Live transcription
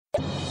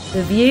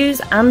The views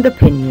and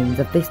opinions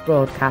of this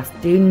broadcast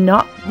do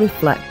not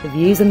reflect the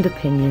views and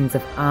opinions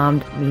of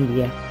Armed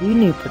Media,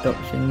 New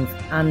Productions,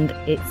 and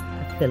its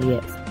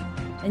affiliates.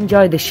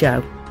 Enjoy the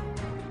show.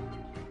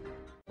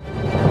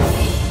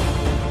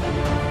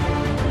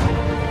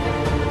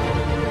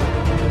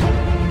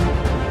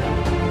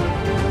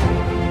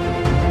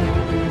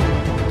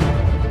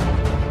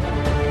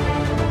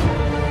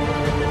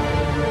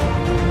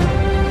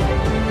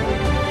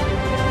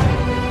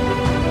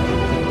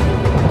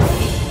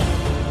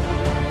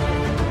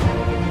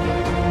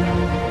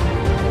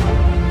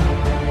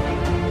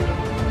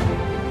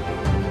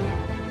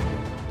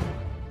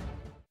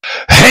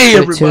 Hey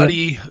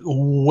everybody,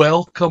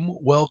 welcome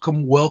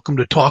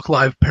to Talk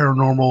Live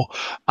Paranormal.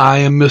 I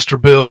am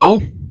Mr. Bill.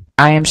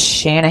 I am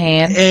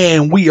Shannon.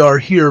 And we are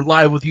here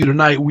live with you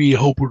tonight. We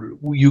hope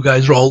you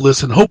guys are all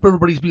listening. Hope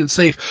everybody's being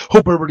safe.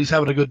 Hope everybody's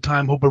having a good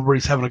time. Hope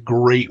everybody's having a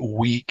great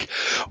week.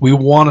 We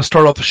want to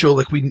start off the show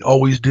like we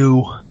always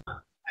do.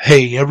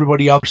 Hey,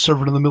 everybody out there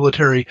serving in the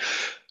military,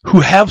 who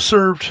have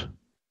served,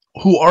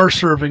 who are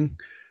serving,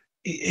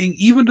 and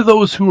even to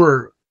those who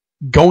are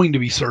going to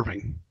be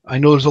serving. I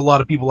know there's a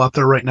lot of people out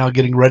there right now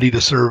getting ready to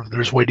serve.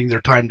 They're just waiting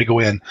their time to go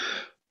in.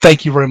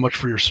 Thank you very much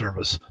for your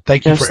service.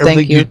 Thank you for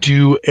everything you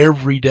do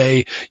every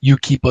day. You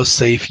keep us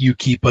safe. You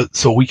keep us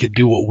so we can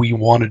do what we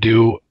want to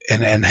do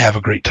and have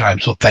a great time.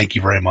 So thank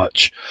you very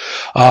much.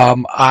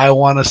 I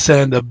want to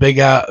send a big,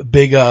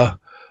 I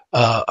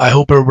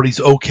hope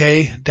everybody's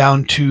okay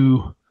down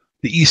to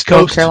the East Coast.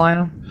 North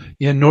Carolina.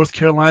 Yeah, North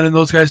Carolina and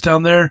those guys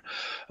down there.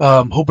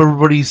 Hope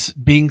everybody's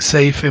being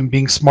safe and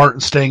being smart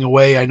and staying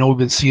away. I know we've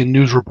been seeing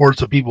news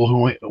reports of people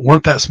who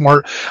weren't that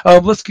smart.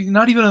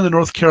 Not even in the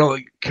North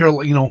Carolina,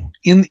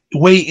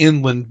 way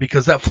inland,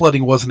 because that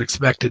flooding wasn't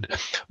expected.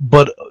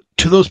 But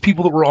to those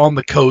people that were on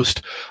the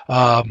coast,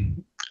 I've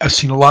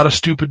seen a lot of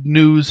stupid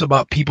news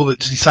about people that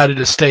decided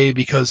to stay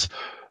because,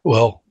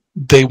 well,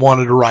 they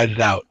wanted to ride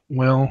it out.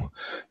 Well,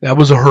 that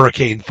was a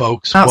hurricane,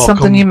 folks. Not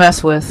something you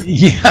mess with.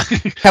 Yeah.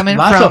 Coming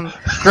from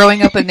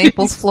growing up in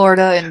Naples,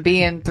 Florida, and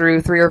being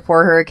through 3 or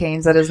 4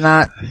 hurricanes, that is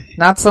not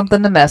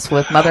something to mess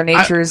with. Mother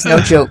Nature is no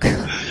joke.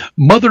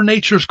 Mother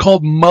Nature's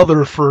called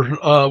Mother for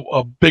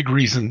a big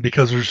reason,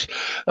 because there's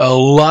a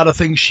lot of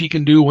things she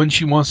can do when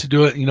she wants to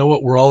do it. You know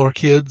what? We're all her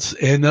kids,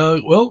 and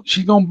well,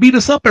 she's gonna beat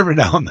us up every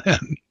now and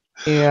then.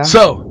 Yeah.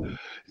 So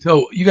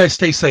you guys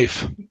stay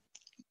safe.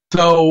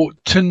 So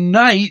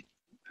tonight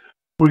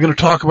we're going to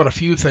talk about a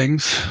few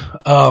things.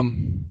 Where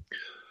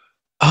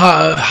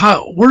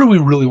do we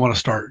really want to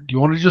start? Do you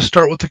want to just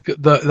start with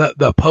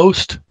the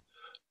post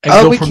and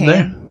go from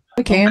there?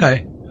 We can.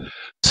 Okay.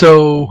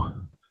 So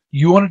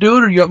you want to do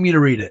it, or you want me to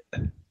read it?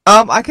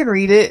 I can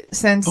read it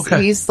since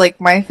he's like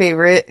my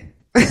favorite.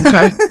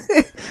 Okay.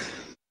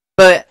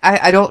 But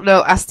I don't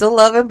know. I still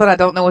love him, but I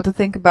don't know what to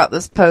think about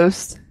this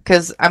post,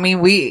 because I mean,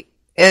 we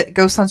at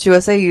Ghost Hunts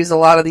USA use a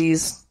lot of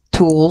these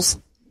tools.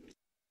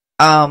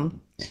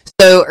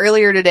 So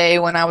earlier today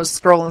when I was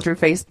scrolling through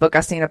Facebook,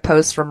 I seen a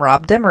post from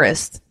Rob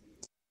Demarest.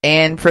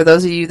 And for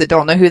those of you that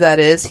don't know who that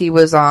is, he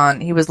was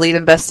lead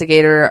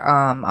investigator,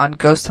 on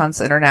Ghost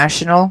Hunts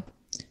International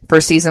for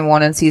season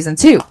 1 and season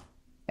 2.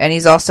 And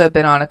he's also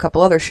been on a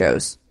couple other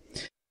shows.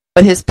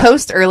 But his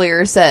post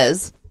earlier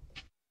says,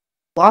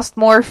 "Lost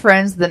more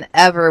friends than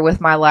ever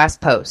with my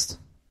last post.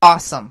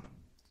 Awesome.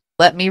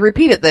 Let me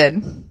repeat it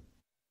then."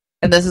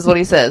 And this is what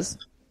he says.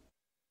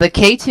 "The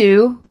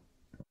K2,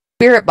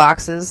 spirit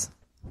boxes,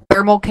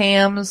 thermal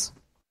cams,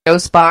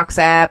 ghost box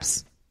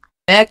apps,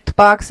 connect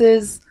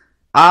boxes,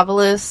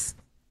 Ovilus,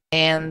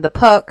 and the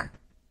puck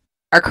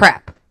are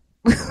crap."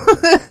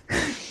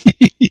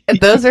 And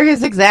those are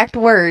his exact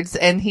words.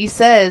 And he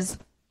says,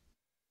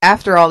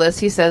 after all this,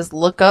 he says,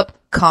 look up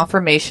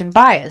confirmation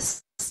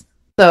bias.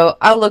 So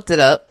I looked it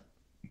up.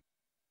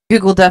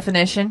 Google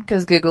definition,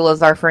 because Google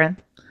is our friend.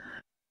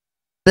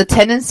 The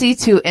tendency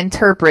to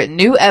interpret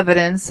new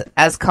evidence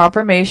as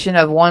confirmation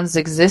of one's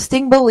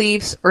existing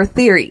beliefs or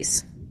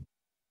theories.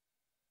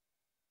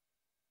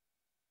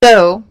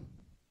 So,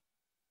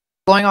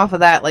 going off of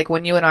that, like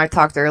when you and I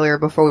talked earlier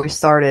before we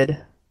started,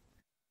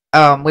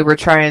 we were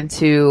trying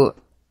to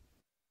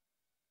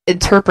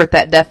interpret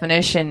that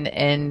definition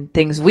and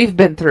things we've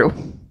been through,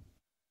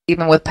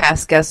 even with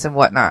past guests and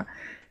whatnot,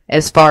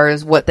 as far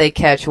as what they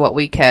catch, what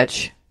we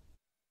catch,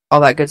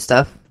 all that good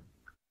stuff.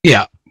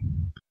 Yeah.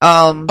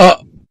 Go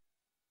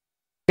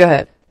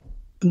ahead.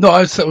 No, I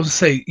was going to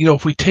say,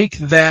 if we take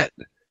that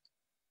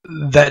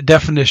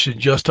definition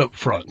just up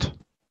front,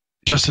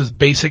 just as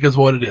basic as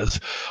what it is,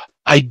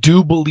 I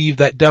do believe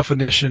that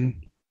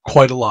definition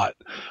quite a lot.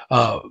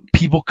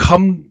 People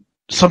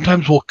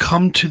sometimes will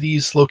come to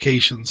these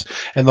locations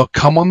and they'll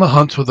come on the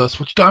hunts with us,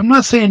 which I'm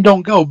not saying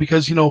don't go,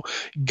 because,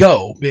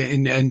 go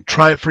and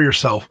try it for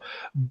yourself.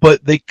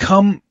 But they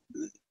come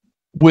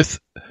with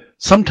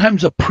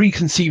sometimes a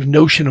preconceived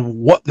notion of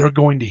what they're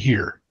going to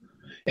hear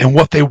and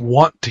what they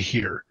want to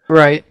hear.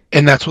 Right.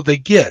 And that's what they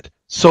get.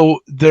 So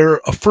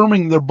they're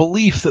affirming their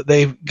belief that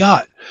they've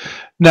got.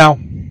 Now,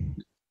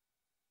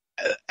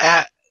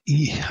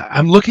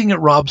 I'm looking at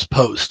Rob's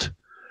post.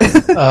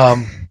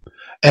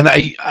 And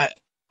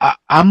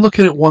I'm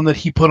looking at one that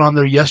he put on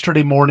there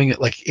yesterday morning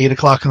at like 8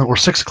 o'clock or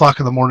 6 o'clock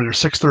in the morning or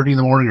 6:30 in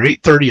the morning or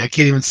 8:30. I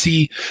can't even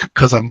see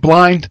because I'm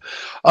blind.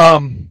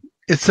 And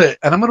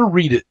I'm going to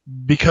read it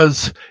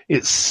because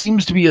it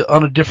seems to be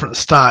on a different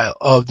style,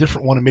 a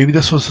different one. And maybe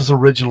this was his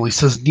original. He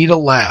says, "Need a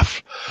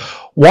laugh.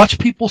 Watch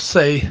people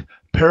say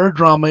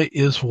paradrama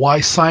is why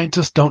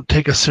scientists don't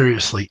take us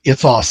seriously.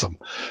 It's awesome.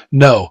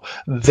 No,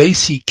 they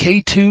see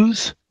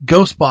K2s,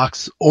 ghost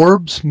box,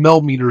 orbs,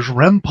 mel meters,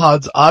 REM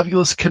pods,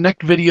 Ovilus,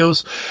 Connect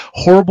videos,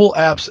 horrible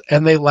apps,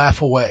 and they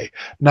laugh away.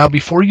 Now,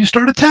 before you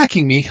start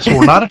attacking me, so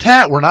we're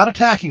not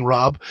attacking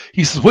Rob."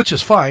 He says, which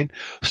is fine.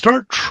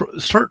 Start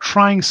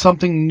trying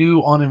something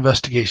new on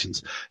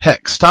investigations.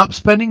 Heck, stop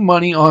spending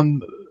money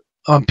on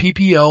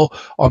PPL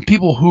on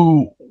people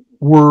who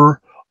were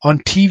on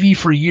TV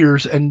for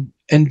years and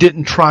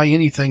didn't try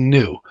anything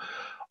new.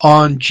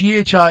 On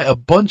GHI, a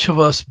bunch of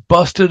us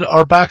busted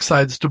our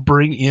backsides to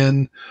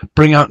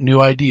bring out new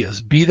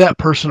ideas. Be that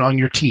person on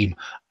your team.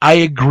 I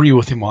agree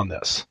with him on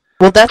this.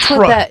 Well, that's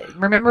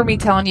remember me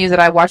telling you that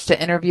I watched an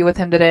interview with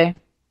him today?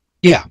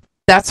 Yeah.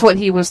 That's what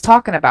he was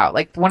talking about.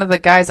 Like, one of the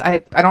guys, I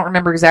don't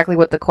remember exactly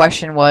what the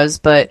question was,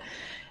 but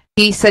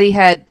he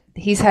said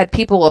he's had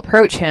people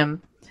approach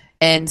him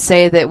and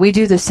say that we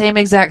do the same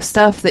exact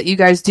stuff that you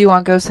guys do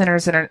on Ghost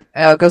Hunters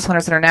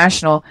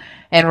International.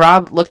 And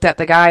Rob looked at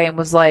the guy and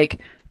was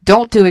like,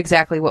 "Don't do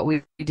exactly what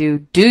we do.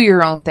 Do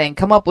your own thing.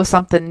 Come up with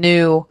something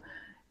new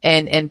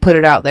and put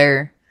it out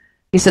there."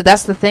 He said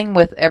that's the thing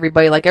with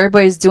everybody. Like,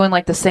 everybody's doing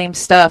like the same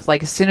stuff.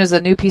 Like, as soon as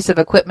a new piece of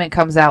equipment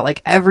comes out,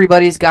 like,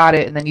 everybody's got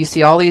it. And then you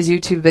see all these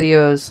YouTube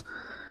videos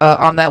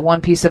on that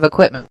one piece of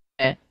equipment.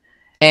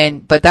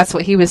 But that's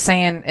what he was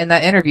saying in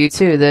that interview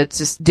too, that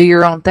just do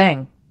your own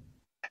thing.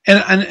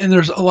 And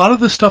there's a lot of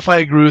the stuff I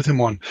agree with him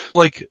on.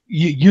 Like,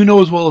 you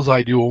know as well as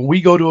I do, when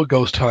we go to a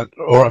ghost hunt,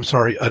 or I'm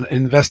sorry, an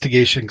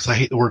investigation, because I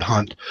hate the word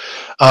hunt.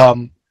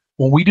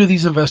 When we do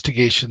these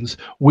investigations,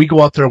 we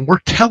go out there and we're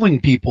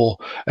telling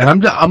people,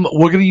 and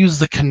we're going to use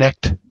the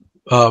Connect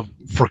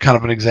for kind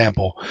of an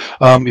example.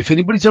 If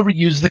anybody's ever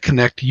used the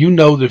Connect, you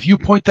know that if you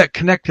point that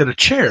Connect at a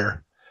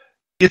chair,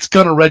 it's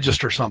going to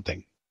register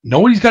something.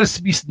 Nobody's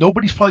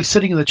probably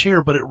sitting in the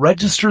chair, but it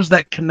registers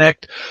that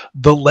Connect,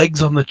 the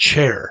legs on the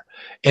chair.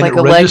 And like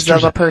the legs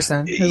of a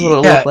person is what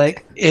it looked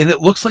like. And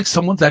it looks like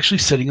someone's actually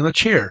sitting in the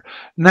chair.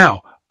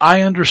 Now,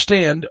 I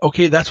understand,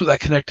 okay, that's what that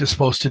Connect is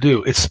supposed to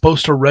do. It's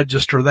supposed to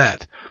register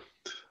that.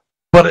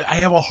 But I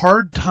have a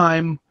hard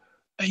time,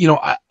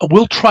 I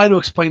will try to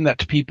explain that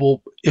to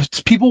people.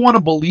 If people want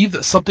to believe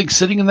that something's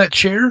sitting in that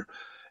chair,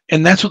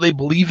 and that's what they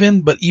believe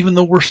in, but even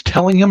though we're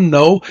telling them,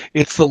 no,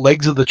 it's the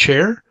legs of the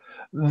chair,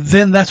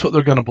 then that's what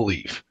they're going to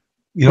believe.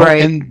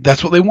 Right. And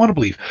that's what they want to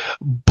believe.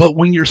 But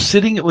when you're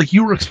sitting, like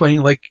you were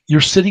explaining, like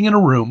you're sitting in a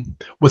room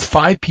with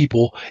 5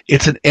 people,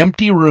 it's an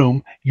empty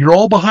room, you're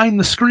all behind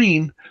the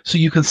screen, so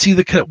you can see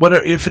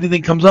whatever, if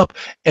anything comes up,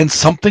 and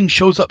something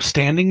shows up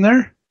standing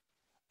there,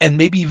 and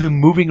maybe even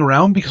moving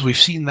around, because we've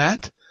seen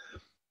that.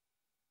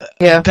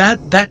 Yeah.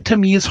 That to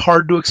me is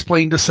hard to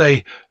explain, to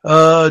say,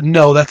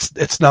 no,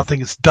 it's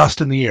nothing, it's dust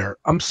in the air.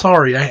 I'm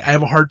sorry, I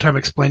have a hard time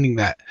explaining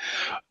that.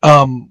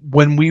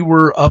 When we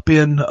were up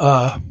in,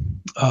 the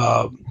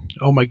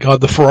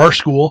Farrar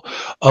School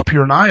up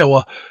here in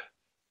Iowa,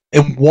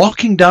 and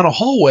walking down a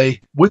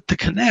hallway with the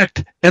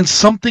Connect, and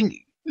something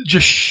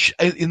just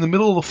in the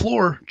middle of the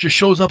floor just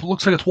shows up,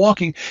 looks like it's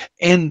walking,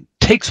 and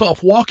takes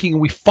off walking,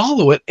 and we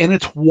follow it, and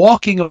it's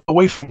walking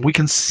away from, we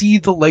can see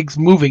the legs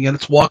moving, and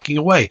it's walking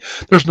away.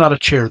 There's not a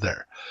chair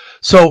there.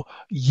 So,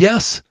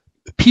 yes,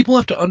 people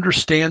have to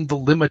understand the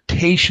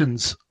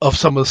limitations of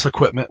some of this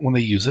equipment when they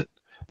use it.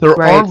 There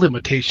are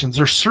limitations.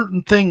 There's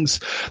certain things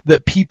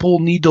that people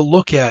need to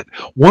look at.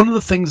 One of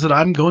the things that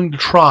I'm going to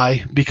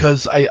try,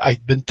 because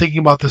I've been thinking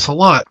about this a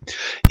lot,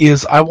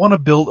 is I want to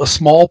build a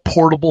small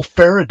portable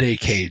Faraday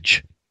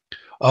cage.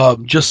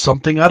 Just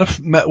something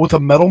with a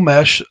metal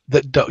mesh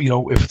that,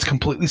 if it's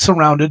completely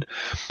surrounded,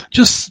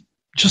 just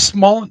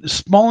small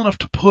enough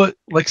to put,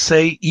 like,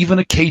 say, even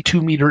a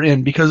K2 meter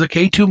in, because a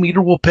K2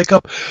 meter will pick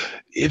up.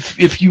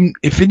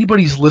 If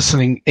anybody's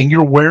listening and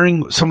you're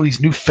wearing some of these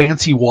new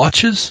fancy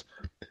watches,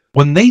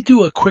 when they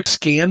do a quick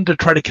scan to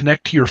try to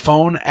connect to your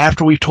phone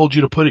after we've told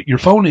you to put your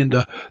phone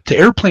into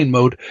airplane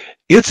mode,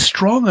 it's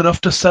strong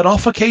enough to set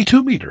off a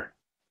K2 meter.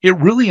 It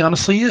really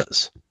honestly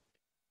is.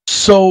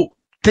 So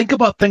think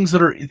about things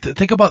that are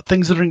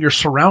in your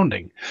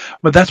surrounding.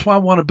 But that's why I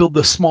want to build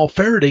this small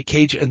Faraday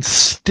cage and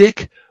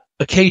stick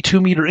a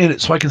K2 meter in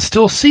it so I can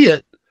still see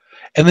it.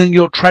 And then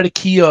you'll try to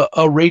key a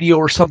radio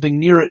or something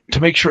near it to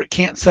make sure it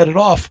can't set it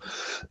off.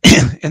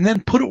 And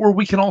then put it where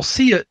we can all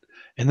see it.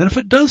 And then if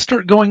it does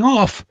start going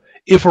off,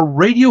 if a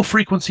radio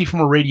frequency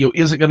from a radio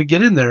isn't going to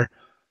get in there,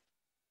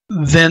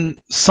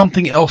 then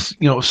something else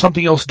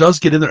does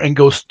get in there and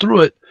goes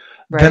through it,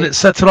 then it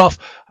sets it off.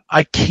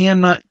 I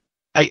cannot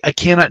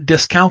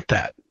discount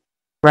that.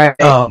 Right.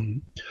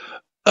 I'm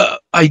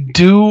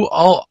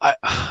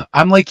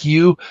like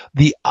you,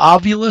 the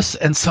Ovilus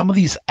and some of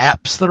these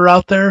apps that are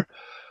out there,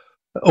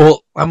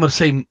 Well, I'm going to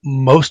say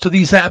most of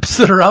these apps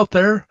that are out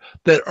there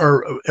that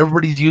are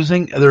everybody's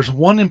using. There's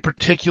one in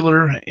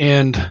particular,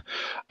 and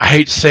I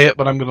hate to say it,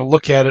 but I'm going to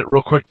look at it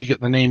real quick to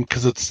get the name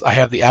because I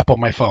have the app on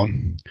my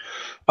phone.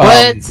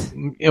 What?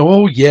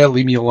 Oh yeah,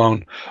 leave me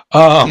alone.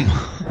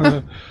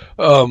 I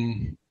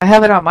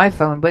have it on my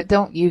phone, but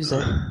don't use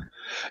it.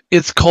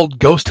 It's called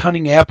Ghost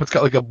Hunting App. It's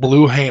got like a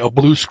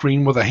blue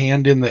screen with a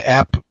hand in the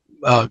app.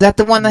 Is that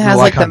the one that has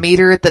like the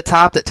meter at the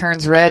top that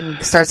turns red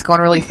and starts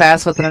going really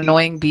fast with an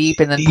annoying beep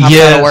and then pops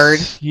out a word?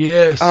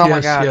 Yes. Oh yes,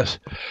 my God. Yes.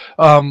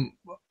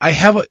 I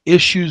have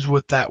issues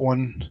with that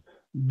one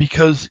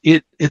because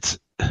it's.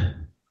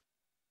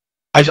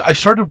 I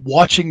started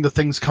watching the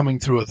things coming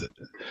through with it,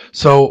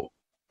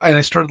 and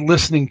I started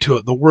listening to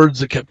it, the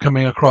words that kept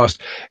coming across,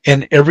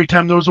 and every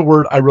time there was a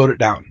word, I wrote it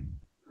down,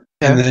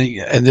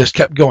 and just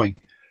kept going.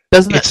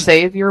 Doesn't it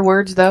save your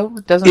words though?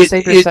 Doesn't it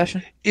save your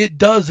session? It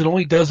does. It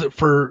only does it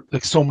for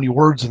like so many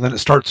words, and then it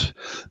starts,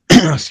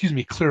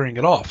 clearing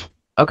it off.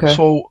 Okay.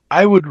 So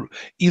I would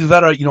either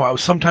that or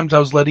sometimes I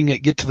was letting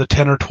it get to the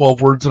 10 or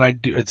 12 words, and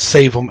I'd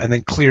save them and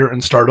then clear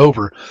and start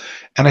over.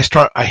 And I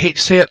hate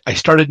to say it, I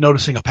started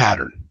noticing a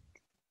pattern.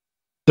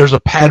 There's a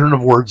pattern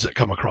of words that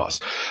come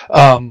across.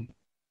 Well,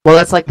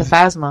 that's like the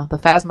Phasma. The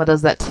Phasma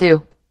does that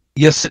too.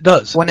 Yes, it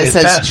does. When it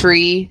says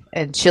tree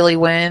and chilly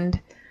wind.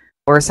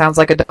 Or it sounds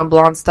like a dumb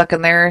blonde stuck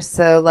in there.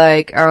 So,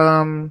 like,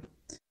 No,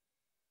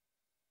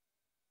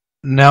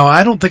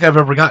 I don't think I've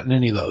ever gotten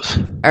any of those.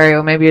 All right,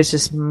 well, maybe it's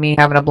just me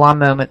having a blonde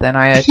moment then.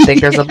 I think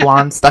there's a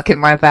blonde stuck in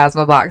my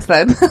Phasma box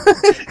then.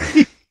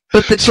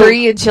 But the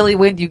tree and chilly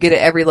wind, you get at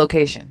every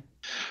location.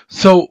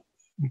 So,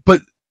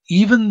 but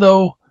even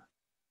though...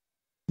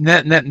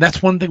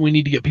 that's one thing we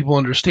need to get people to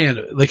understand.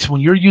 Like, so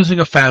when you're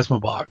using a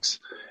Phasma box...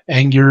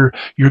 and you're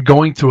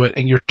going through it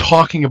and you're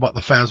talking about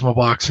the Phasma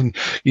box and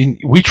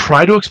we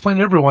try to explain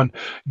to everyone,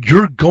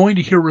 you're going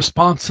to hear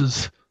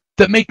responses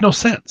that make no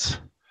sense.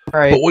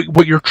 Right. But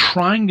what you're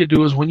trying to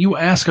do is when you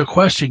ask a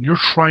question, you're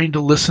trying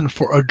to listen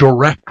for a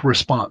direct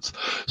response.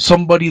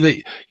 Somebody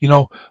that,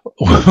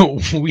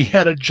 we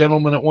had a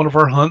gentleman at one of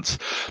our hunts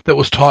that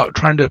was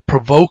trying to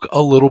provoke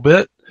a little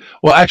bit.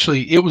 Well,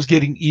 actually, it was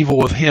getting evil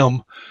with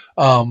him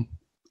on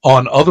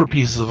other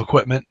pieces of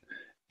equipment.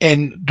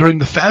 And during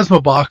the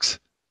Phasma box,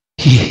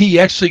 he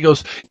actually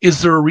goes,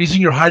 "Is there a reason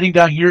you're hiding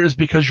down here is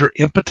because you're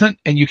impotent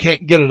and you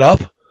can't get it up?"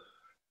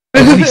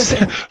 And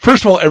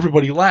first of all,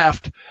 everybody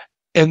laughed.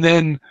 And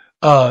then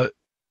out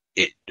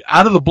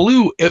of the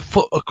blue, a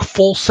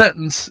full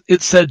sentence,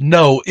 it said,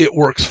 "No, it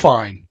works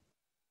fine."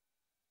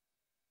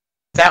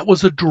 That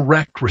was a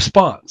direct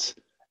response.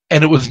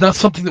 And it was not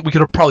something that we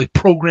could have probably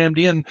programmed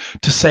in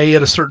to say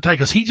at a certain time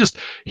because he just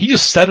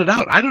said it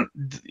out.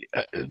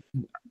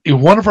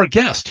 One of our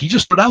guests, he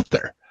just put it out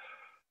there.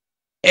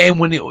 And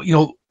when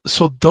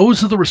so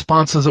those are the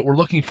responses that we're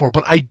looking for.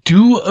 But I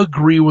do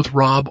agree with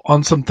Rob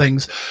on some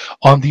things.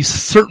 On these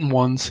certain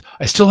ones,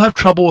 I still have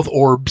trouble with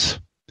orbs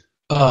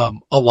a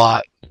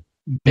lot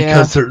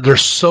because they're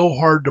so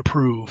hard to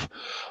prove.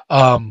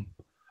 I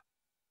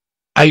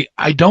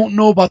don't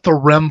know about the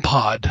REM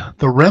pod.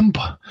 The REM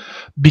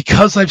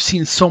because I've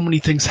seen so many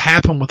things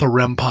happen with a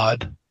REM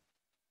pod.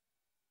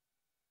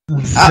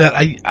 That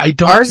I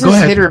don't. Ours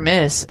is hit or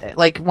miss.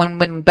 Like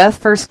when Beth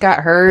first got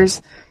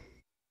hers.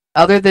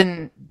 Other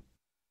than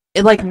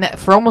it, like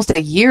for almost a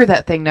year,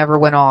 that thing never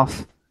went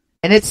off,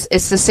 and it's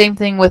the same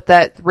thing with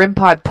that REM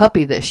pod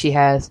puppy that she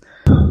has.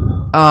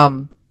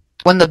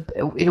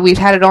 We've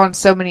had it on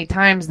so many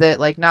times that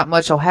like not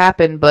much will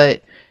happen,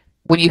 but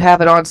when you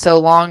have it on so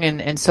long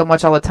and so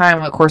much all the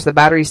time, of course the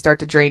batteries start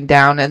to drain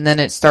down, and then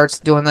it starts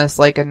doing this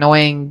like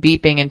annoying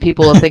beeping, and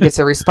people will think it's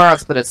a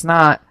response, but it's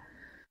not.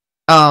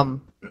 But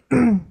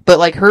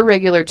like her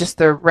regular, just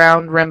the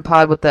round REM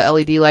pod with the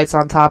LED lights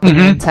on top and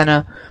the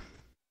antenna.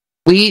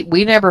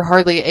 We never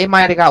it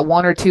might have got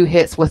 1 or 2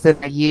 hits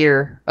within a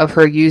year of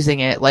her using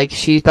it. Like,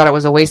 she thought it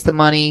was a waste of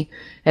money.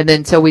 And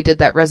then, so we did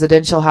that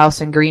residential house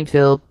in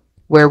Greenfield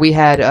where we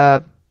had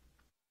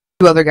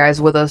 2 other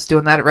guys with us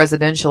doing that at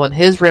residential, and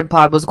his REM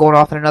pod was going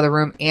off in another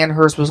room and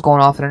hers was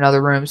going off in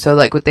another room. So,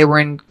 like, they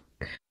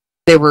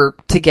were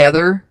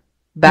together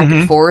back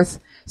and forth.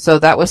 So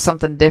that was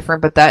something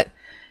different,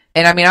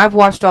 and I mean, I've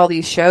watched all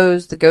these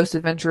shows, the Ghost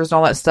Adventures and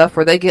all that stuff,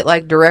 where they get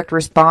like direct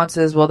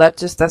responses. Well,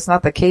 that's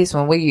not the case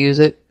when we use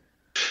it.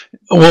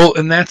 Well,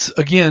 and that's,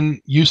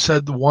 again, you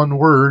said the one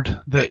word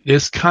that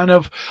is kind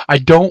of, I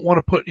don't want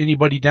to put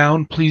anybody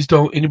down. Please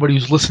don't, anybody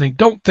who's listening,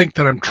 don't think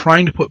that I'm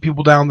trying to put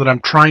people down, that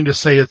I'm trying to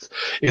say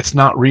it's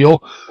not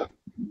real,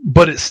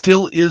 but it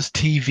still is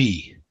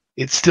TV.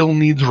 It still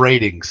needs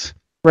ratings.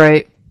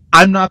 Right.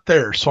 I'm not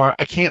there, so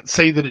I can't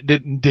say that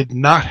it did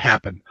not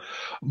happen.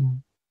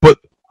 But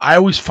I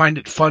always find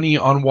it funny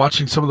on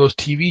watching some of those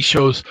TV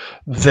shows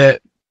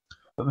that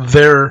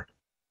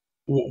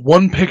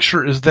one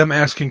picture is them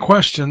asking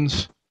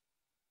questions,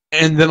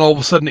 and then all of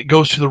a sudden it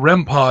goes to the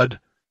REM pod.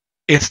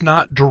 It's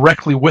not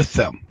directly with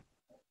them.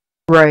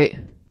 Right.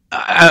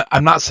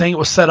 I'm not saying it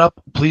was set up.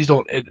 Please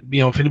don't.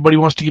 If anybody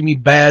wants to give me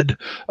bad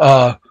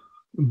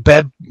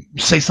bad,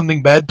 say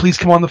something bad, please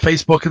come on the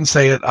Facebook and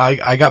say it.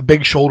 I got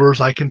big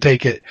shoulders. I can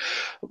take it.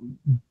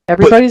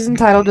 Everybody's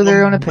entitled to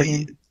their own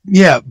opinion.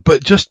 Yeah,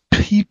 but just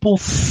people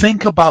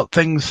think about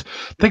things.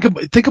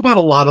 Think about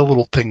a lot of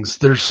little things.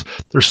 There's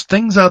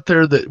things out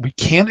there that we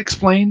can't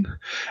explain,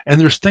 and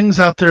there's things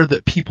out there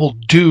that people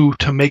do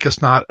to make us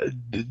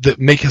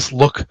make us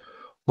look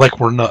like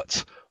we're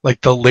nuts.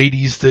 Like the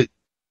ladies that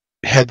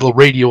had the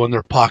radio in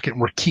their pocket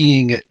and were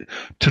keying it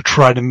to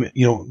try to,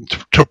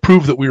 to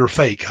prove that we were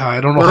fake. I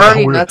don't know. We're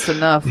already nuts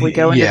enough. We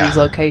go into these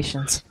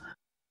locations.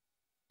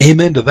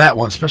 Amen to that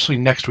one, especially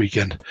next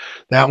weekend.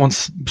 That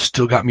one's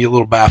still got me a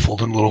little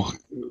baffled and a little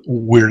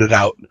weirded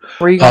out.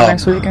 Where are you going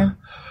next weekend?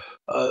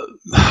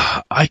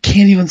 I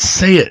can't even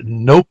say it.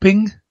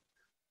 Noping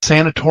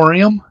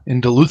Sanatorium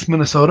in Duluth,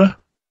 Minnesota.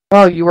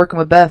 Oh, you working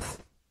with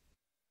Beth?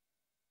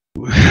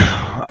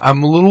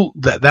 I'm a little.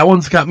 That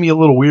one's got me a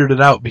little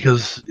weirded out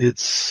because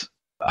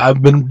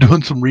I've been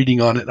doing some reading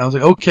on it, and I was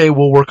like, okay,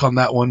 we'll work on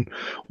that one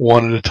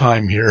at a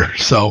time here.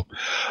 So,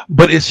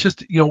 but it's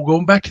just,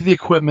 going back to the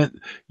equipment,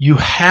 you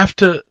have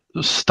to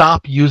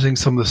stop using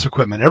some of this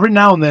equipment. Every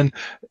now and then,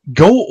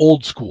 go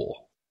old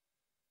school.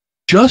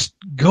 Just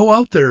go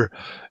out there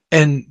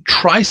and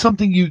try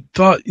something you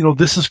thought,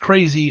 this is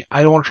crazy.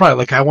 I don't want to try it.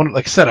 Like I want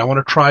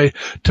to try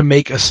to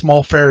make a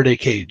small Faraday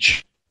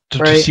cage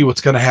to see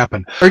what's going to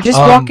happen. Or just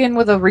walk in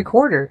with a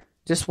recorder.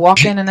 Just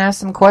walk in and ask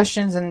some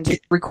questions and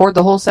just record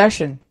the whole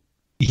session.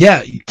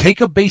 Yeah, take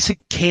a basic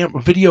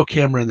video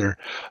camera in there.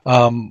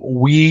 Our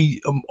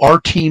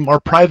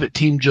private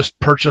team just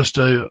purchased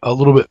a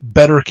little bit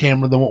better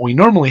camera than what we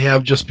normally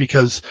have, just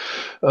because,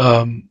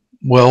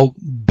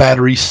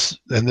 batteries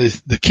and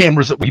the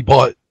cameras that we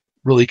bought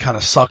really kind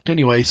of sucked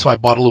anyway. So I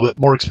bought a little bit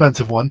more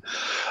expensive one.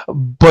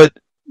 But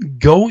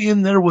go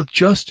in there with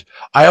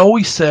I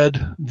always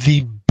said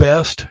the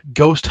best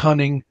ghost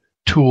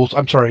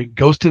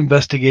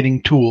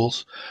investigating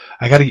tools.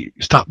 I got to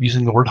stop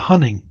using the word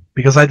hunting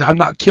because I'm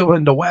not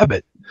killing to web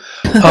it.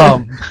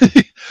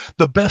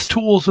 The best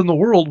tools in the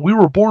world we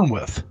were born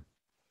with.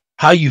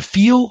 How you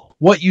feel,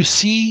 what you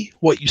see,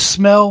 what you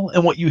smell,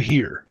 and what you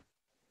hear.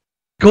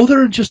 Go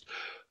there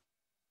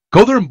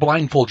and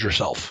blindfold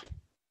yourself.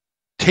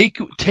 Take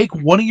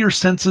one of your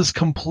senses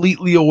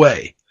completely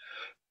away.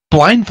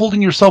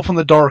 Blindfolding yourself in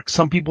the dark,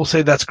 some people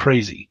say that's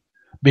crazy.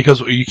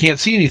 Because you can't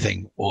see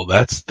anything. Well,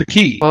 that's the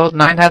key. Well,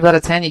 9 times out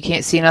of 10, you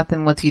can't see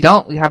nothing once you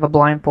have a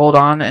blindfold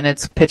on, and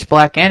it's pitch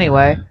black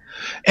anyway.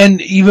 And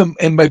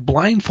by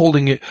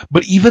blindfolding it,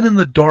 but even in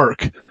the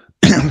dark,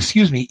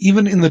 excuse me,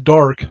 even in the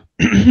dark,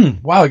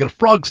 wow, I got a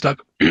frog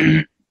stuck.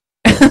 Ribbit.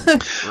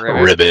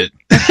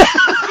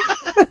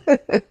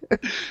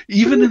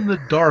 Even in the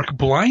dark,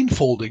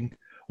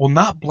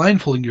 not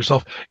blindfolding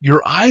yourself,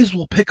 your eyes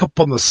will pick up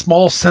on the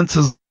small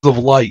senses of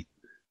light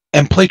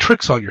and play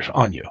tricks on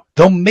you.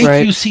 They'll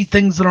make you see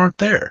things that aren't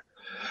there.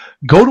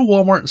 Go to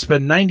Walmart and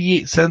spend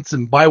 98 cents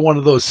and buy one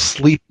of those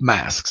sleep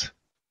masks.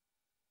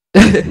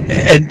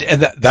 and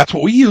that's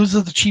what we use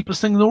as the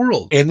cheapest thing in the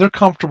world. And they're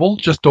comfortable.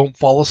 Just don't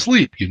fall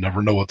asleep. You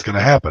never know what's going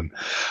to happen.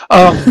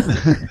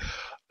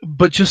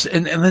 But just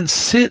and then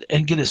sit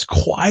and get as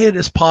quiet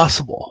as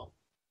possible.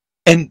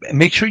 And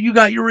make sure you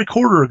got your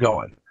recorder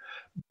going.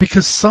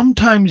 Because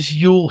sometimes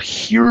you'll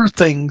hear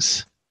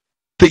things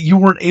that you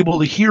weren't able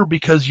to hear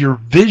because your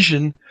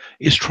vision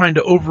is trying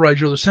to override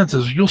your other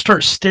senses. You'll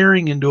start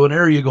staring into an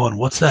area going,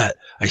 what's that?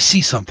 I see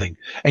something.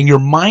 And your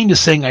mind is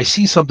saying, I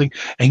see something,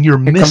 and you're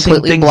missing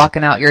completely things.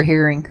 Blocking out your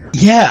hearing.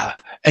 Yeah.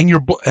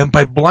 And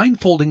by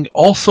blindfolding,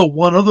 also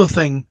one other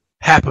thing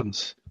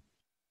happens.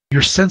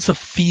 Your sense of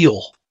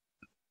feel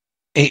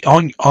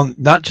on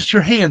not just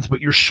your hands,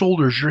 but your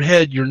shoulders, your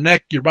head, your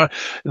neck, your body.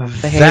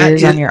 The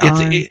hairs on your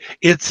arm.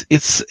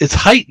 It's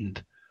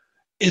heightened.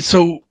 And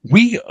so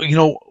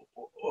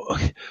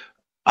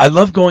I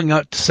love going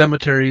out to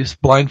cemeteries,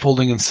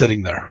 blindfolding, and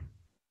sitting there.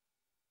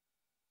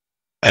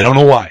 I don't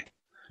know why.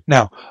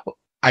 Now,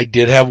 I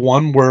did have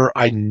one where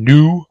I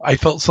knew I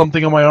felt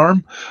something on my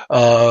arm.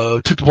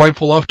 Took the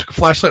blindfold off, took a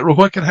flashlight real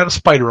quick, and had a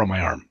spider on my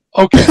arm.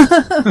 Okay.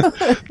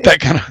 That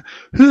kind of...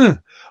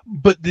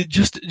 But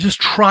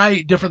just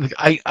try different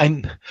things.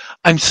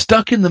 I'm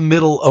stuck in the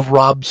middle of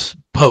Rob's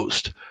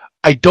post.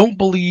 I don't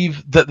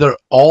believe that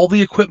all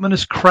the equipment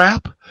is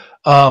crap.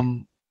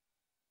 But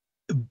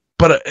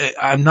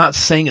I'm not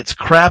saying it's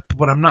crap,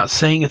 but I'm not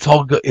saying it's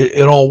all good.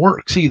 It all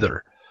works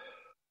either.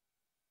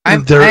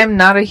 I'm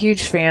not a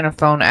huge fan of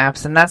phone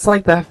apps, and that's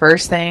like the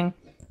first thing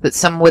that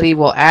somebody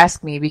will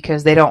ask me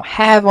because they don't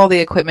have all the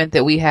equipment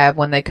that we have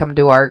when they come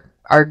to our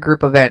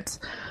group events.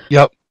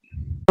 Yep.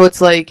 So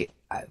it's like,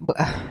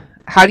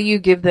 how do you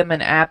give them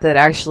an app that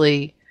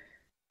actually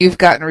you've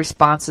gotten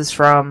responses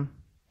from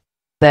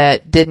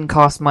that didn't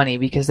cost money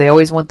because they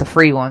always want the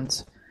free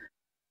ones?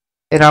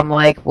 And I'm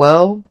like,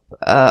 well,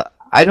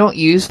 I don't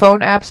use phone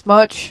apps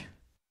much.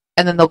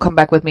 And then they'll come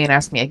back with me and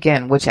ask me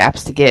again which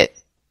apps to get.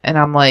 And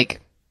I'm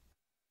like,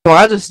 so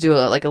I'll just do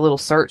a little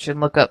search and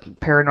look up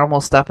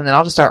paranormal stuff, and then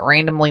I'll just start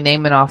randomly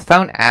naming off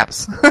phone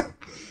apps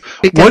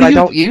because I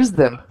don't use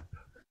them.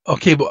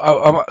 Okay, but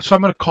so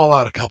I'm going to call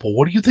out a couple.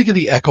 What do you think of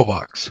the Echo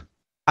Box?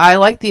 I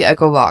like the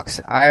Echo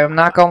Box. I'm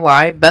not gonna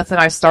lie. Beth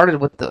and I started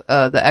with the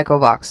Echo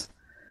Box.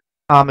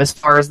 As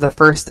far as the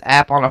first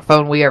app on a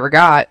phone we ever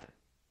got,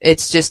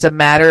 it's just a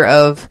matter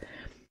of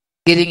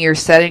getting your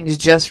settings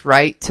just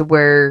right to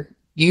where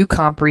you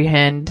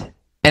comprehend.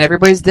 And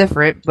everybody's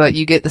different, but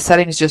you get the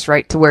settings just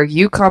right to where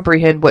you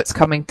comprehend what's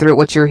coming through,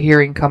 what you're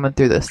hearing coming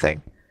through this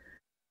thing.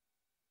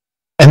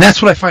 And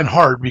that's what I find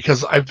hard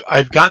because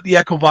I've got the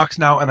Echo Box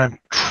now and I've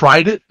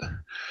tried it,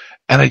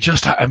 and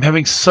I'm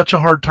having such a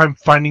hard time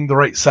finding the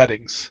right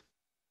settings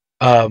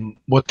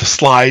with the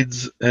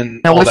slides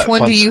and now, all which that one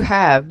fun do you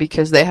have?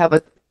 Because they have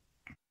a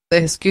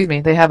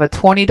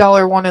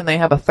 $20 one and they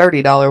have a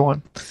 $30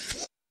 one.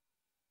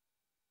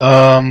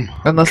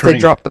 Unless they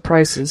drop the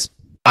prices.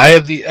 I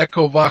have the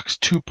Echo Box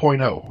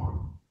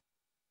 2.0.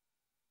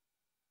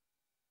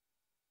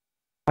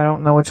 I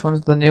don't know which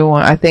one's the new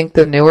one. I think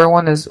the newer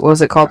one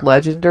was it called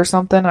Legend or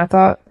something, I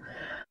thought?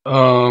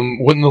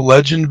 Wouldn't the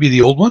Legend be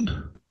the old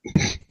one?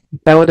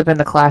 That would have been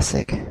the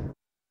classic.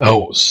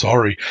 Oh,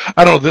 sorry.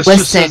 I don't know. This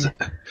Listen. just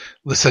says...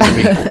 Listen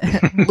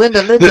to me.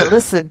 Linda,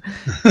 listen.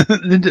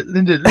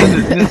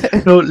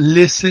 Linda. No,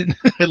 listen.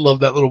 I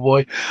love that little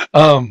boy.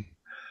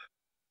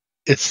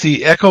 It's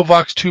the Echo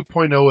Box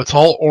 2.0. It's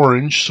all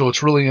orange, so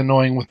it's really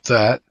annoying with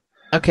that.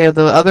 Okay,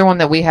 the other one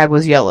that we had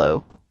was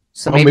yellow.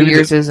 So maybe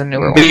yours is a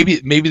newer one.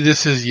 Maybe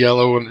this is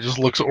yellow and it just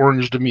looks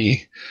orange to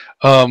me.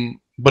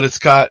 But it's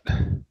got...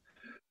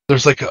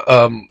 There's like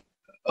a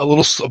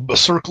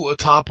circle at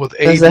the top with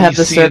A, Does B, it have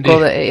the C,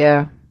 circle? and D.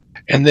 Yeah.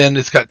 And then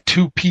it's got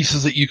two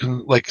pieces that you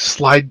can like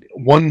slide.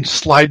 One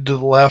slide to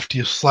the left,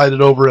 you slide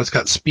it over. It's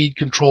got speed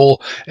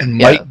control and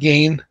mic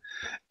gain.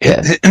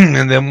 Yes.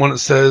 And then when it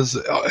says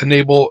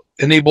enable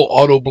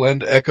auto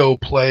blend, echo,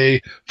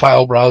 play,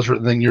 file browser,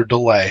 and then your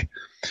delay.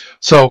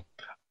 So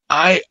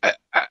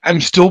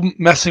I'm still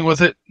messing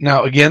with it.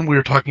 Now again, we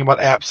were talking about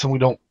apps and we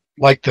don't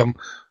like them,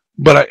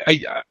 but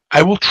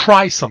I will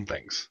try some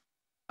things.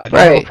 I don't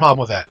have a problem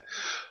with that.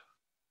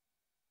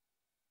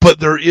 But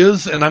there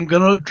is, and I'm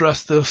going to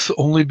address this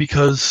only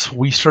because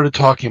we started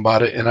talking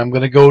about it, and I'm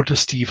going to go to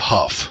Steve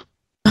Huff.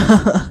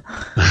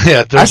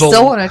 Yeah, I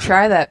still want to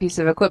try that piece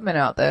of equipment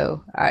out,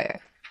 though.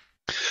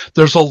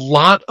 There's a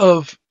lot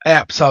of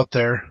apps out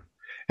there,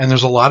 and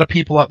there's a lot of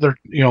people out there,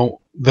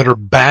 that are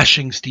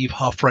bashing Steve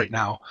Huff right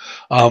now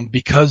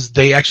because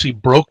they actually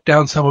broke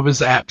down some of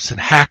his apps and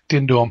hacked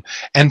into them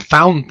and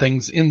found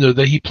things in there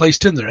that he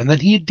placed in there. And then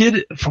he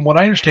did, from what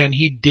I understand,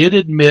 he did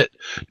admit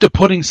to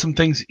putting some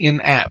things in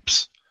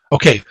apps.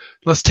 Okay,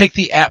 let's take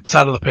the apps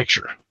out of the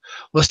picture.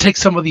 Let's take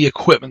some of the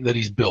equipment that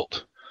he's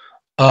built.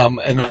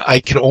 And I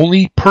can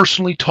only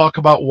personally talk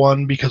about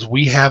one because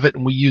we have it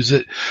and we use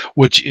it,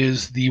 which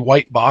is the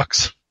white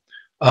box.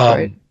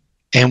 Right.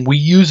 And we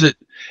use it,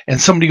 and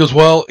somebody goes,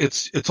 well,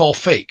 it's all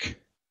fake.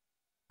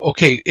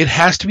 Okay, it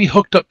has to be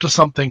hooked up to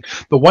something.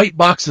 The white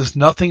box is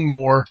nothing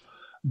more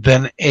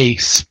than a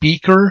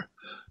speaker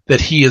that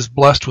he is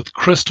blessed with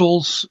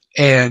crystals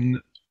and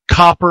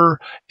copper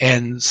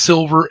and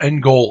silver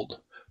and gold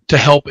to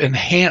help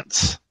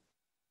enhance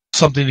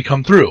something to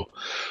come through.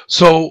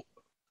 So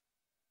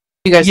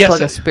you guys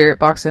plug a spirit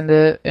box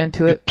into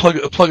it?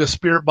 Plug a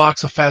spirit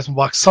box, a phasma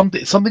box.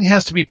 Something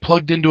has to be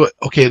plugged into it.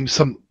 Okay,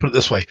 put it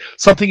this way: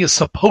 something is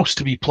supposed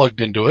to be plugged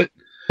into it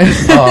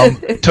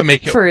to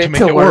make it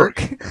to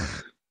work.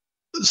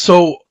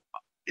 So,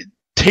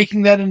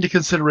 taking that into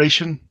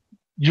consideration,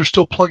 you're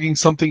still plugging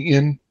something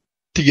in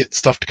to get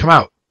stuff to come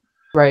out.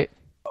 Right.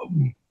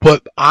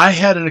 But I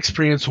had an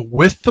experience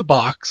with the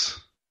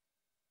box,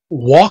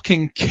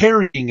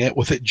 carrying it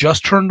with it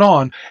just turned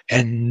on,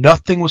 and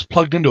nothing was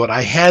plugged into it.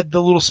 I had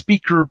the little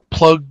speaker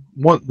plug,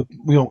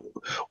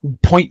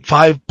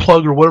 0.5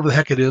 plug or whatever the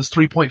heck it is,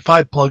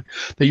 3.5 plug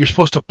that you're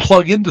supposed to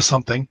plug into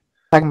something.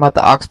 Talking about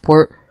the aux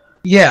port?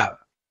 Yeah.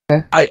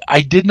 Okay.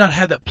 I did not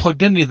have that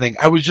plugged into anything.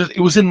 It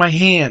was in my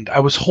hand.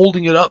 I was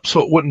holding it up so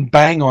it wouldn't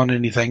bang on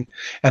anything,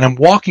 and I'm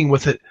walking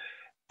with it,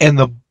 and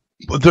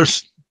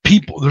there's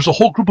a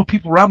whole group of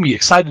people around me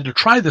excited to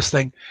try this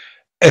thing.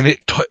 And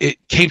it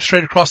came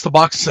straight across the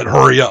box and said,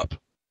 "Hurry up,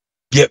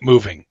 get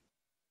moving,"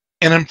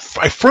 and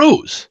I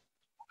froze.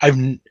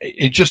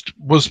 It just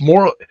was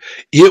more.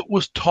 It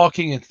was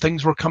talking and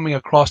things were coming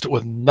across it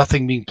with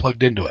nothing being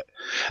plugged into it.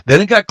 Then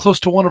it got close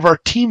to one of our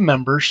team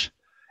members,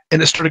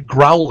 and it started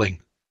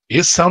growling.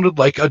 It sounded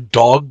like a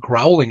dog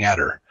growling at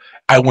her.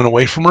 I went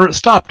away from her. It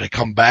stopped. I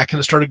come back and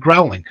it started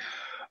growling.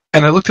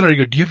 And I looked at her and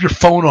I go, "Do you have your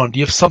phone on? Do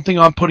you have something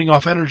on putting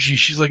off energy?"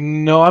 She's like,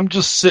 "No, I'm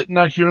just sitting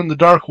out here in the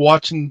dark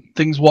watching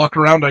things walk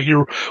around out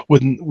here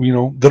with,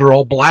 that are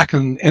all black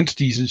and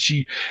entities."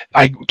 And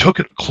I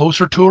took it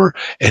closer to her,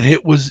 and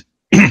it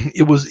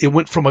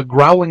went from a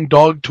growling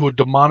dog to a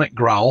demonic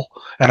growl.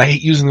 And I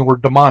hate using the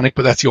word demonic,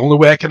 but that's the only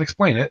way I can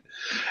explain it.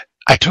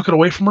 I took it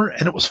away from her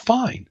and it was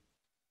fine.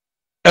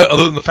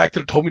 Other than the fact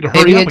that it told me to hurry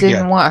up again. Maybe it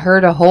didn't want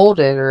her to hold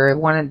it, or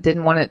it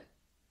didn't want it to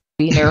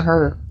be near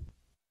her.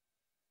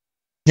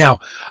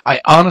 Now,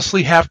 I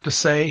honestly have to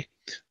say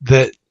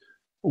that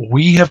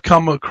we have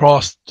come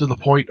across to the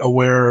point of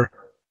where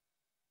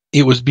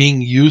it was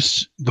being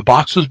used, the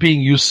box was being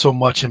used so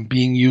much and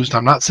being used.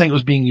 I'm not saying it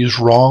was being used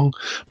wrong,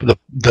 but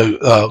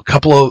the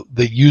couple of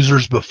the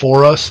users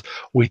before us,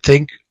 we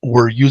think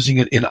were using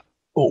it in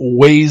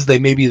ways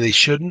they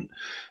shouldn't.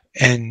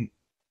 And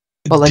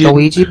like a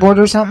Ouija board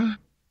or something?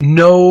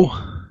 No.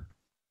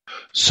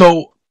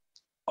 So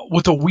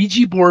with a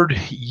Ouija board,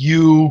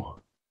 you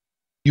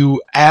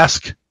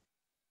ask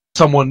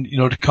someone,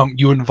 to come,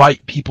 you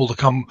invite people to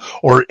come,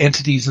 or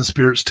entities and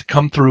spirits to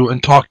come through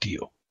and talk to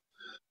you.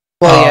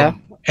 Well, yeah.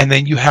 And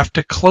then you have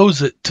to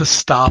close it to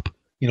stop,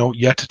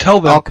 you have to tell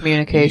them. All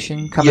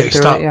communication coming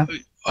through stop, it, yeah.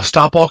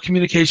 Stop all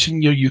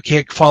communication. You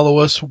can't follow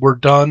us. We're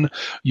done.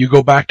 You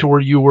go back to where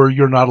you were.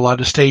 You're not allowed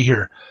to stay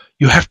here.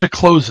 You have to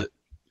close it.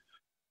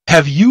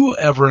 Have you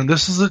ever, and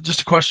this is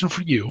just a question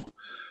for you,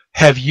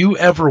 have you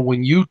ever,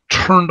 when you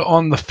turned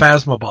on the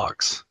Phasma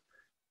box,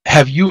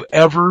 have you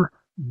ever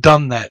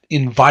done that?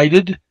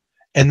 Invited,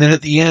 and then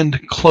at the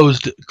end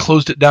closed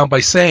it down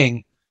by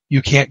saying,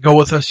 you can't go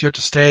with us, you have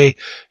to stay,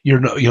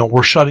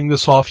 we're shutting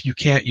this off, you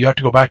have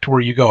to go back to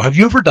where you go. Have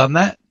you ever done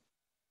that?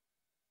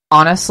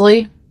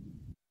 Honestly,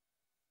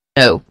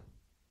 no.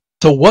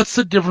 So what's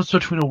the difference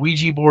between a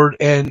Ouija board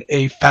and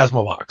a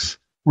Phasma box?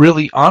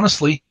 Really,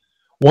 honestly,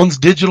 one's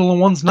digital and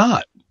one's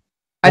not.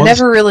 I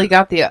never really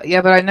got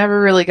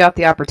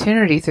the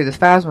opportunity through the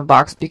Phasma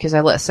box because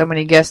I let so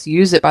many guests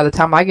use it. By the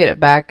time I get it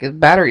back, the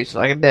battery's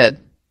like dead.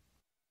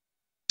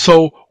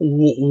 So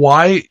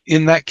why,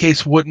 in that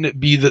case, wouldn't it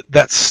be that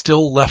that's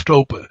still left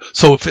open?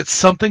 So if it's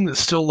something that's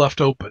still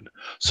left open,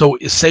 so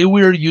say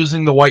we're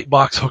using the white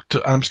box hooked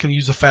to, I'm just going to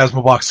use the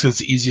Phasma box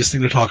because it's the easiest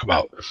thing to talk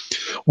about.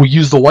 We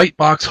use the white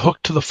box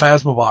hooked to the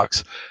Phasma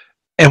box,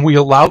 and we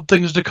allowed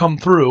things to come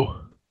through,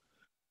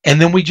 and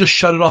then we just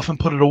shut it off and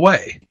put it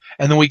away.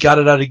 And then we got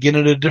it out again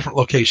at a different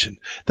location.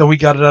 Then we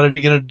got it out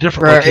again at a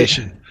different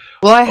location.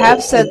 Well, I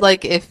have said,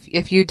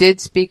 if you did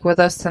speak with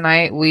us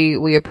tonight,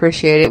 we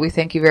appreciate it. We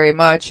thank you very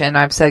much. And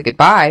I've said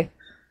goodbye.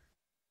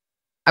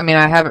 I mean,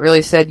 I haven't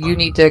really said you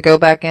need to go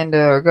back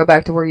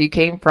to where you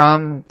came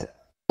from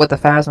with the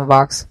Phasma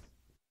box.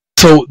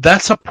 So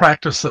that's a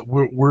practice that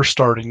we're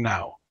starting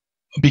now.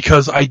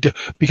 Because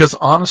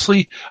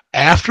honestly,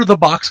 after the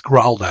box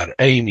growled at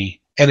Amy,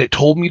 and it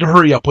told me to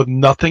hurry up with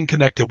nothing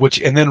connected,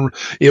 and then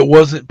it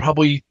wasn't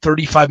probably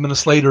 35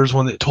 minutes later is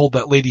when it told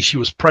that lady she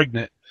was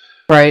pregnant.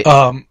 Right.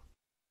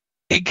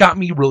 It got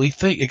me really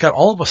it got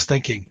all of us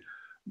thinking,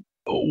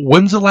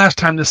 when's the last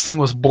time this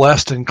thing was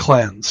blessed and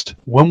cleansed?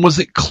 When was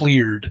it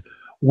cleared?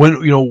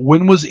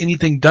 When was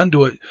anything done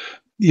to it?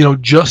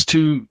 Just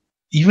to,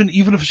 even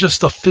if it's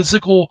just a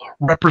physical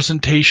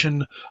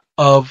representation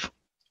of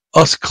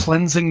us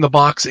cleansing the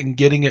box and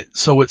getting it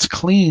so it's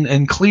clean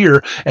and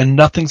clear and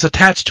nothing's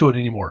attached to it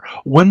anymore.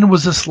 When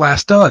was this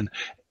last done?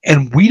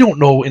 And we don't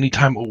know any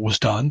time it was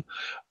done.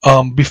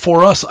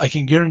 Before us, I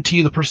can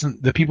guarantee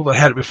the people that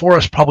had it before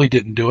us probably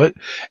didn't do it.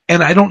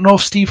 And I don't know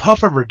if Steve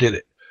Huff ever did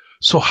it.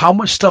 So how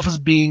much of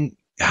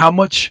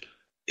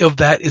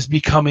that is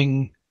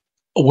becoming,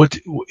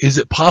 is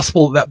it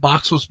possible that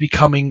box was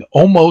becoming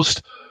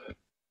almost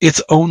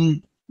its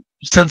own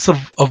sense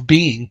of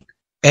being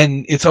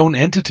and its own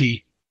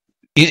entity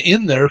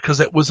in there, because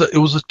it was,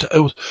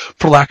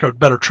 for lack of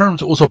better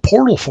terms, it was a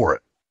portal for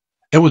it.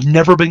 It was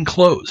never been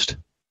closed.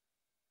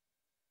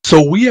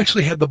 So we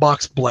actually had the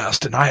box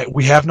blessed, and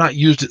we have not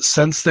used it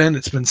since then.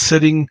 It's been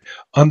sitting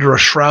under a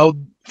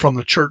shroud from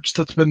the church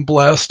that's been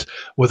blessed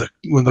with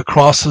the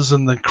crosses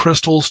and the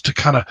crystals to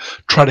kind of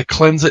try to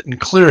cleanse it and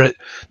clear it.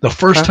 The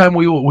first time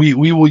we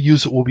will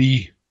use it will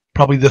be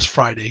probably this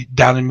Friday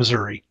down in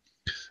Missouri.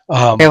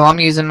 Okay, well,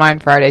 I'm using mine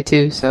Friday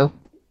too, so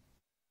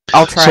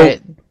I'll try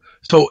it.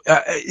 So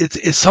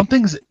it's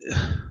something.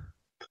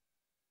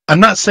 I'm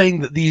not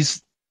saying that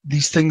these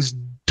things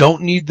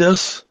don't need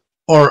this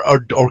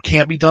or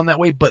can't be done that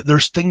way, but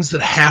there's things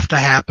that have to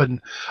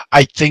happen,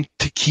 I think,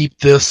 to keep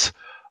this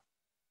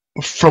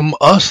from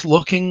us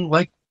looking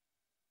like,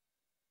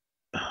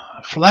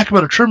 for lack of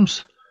better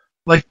terms,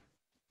 like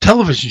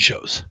television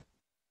shows.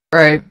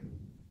 Right.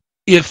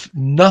 If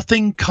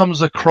nothing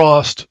comes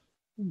across,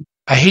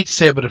 I hate to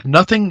say it, but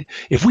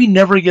if we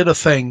never get a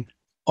thing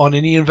on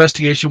any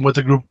investigation with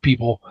a group of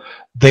people,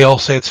 they all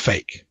say it's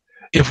fake.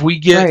 If we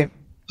get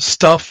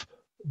stuff,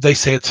 they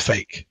say it's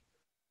fake.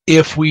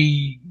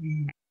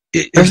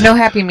 There's no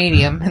happy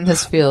medium in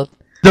this field.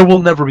 There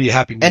will never be a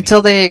happy medium.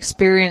 Until they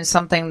experience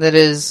something that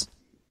is,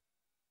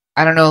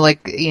 I don't know,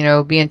 like,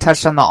 being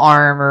touched on the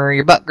arm or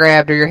your butt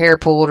grabbed or your hair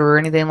pulled or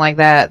anything like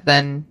that,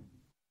 then,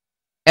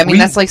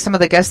 that's like some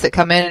of the guests that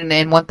come in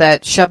and want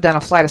that shoved down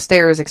a flight of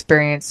stairs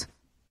experience.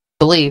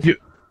 Believe.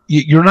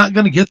 You're not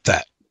going to get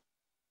that.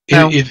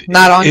 No,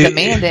 not on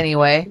demand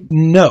anyway.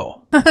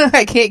 No.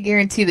 I can't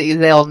guarantee that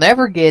they'll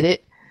never get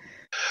it.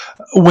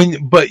 I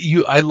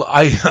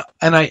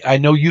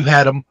know you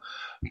had them,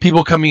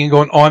 people coming and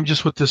going, oh, I'm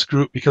just with this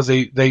group because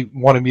they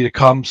wanted me to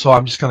come, so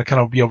I'm just going to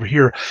kind of be over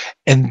here.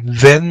 And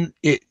then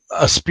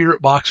a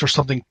spirit box or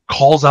something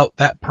calls out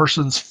that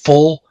person's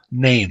full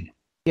name.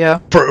 Yeah.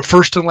 For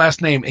first and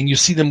last name, and you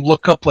see them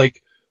look up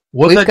like,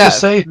 what did that just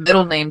say?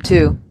 Middle name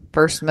too.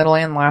 First, middle,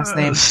 and last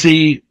name.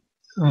 See,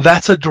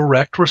 that's a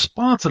direct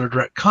response and a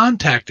direct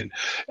contact. And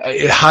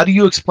how do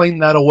you explain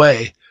that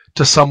away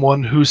to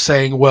someone who's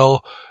saying,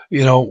 well,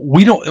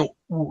 we don't,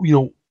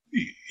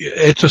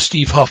 it's a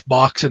Steve Huff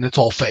box and it's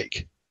all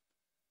fake.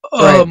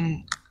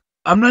 Right.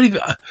 I'm not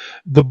even,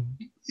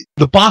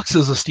 the box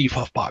is a Steve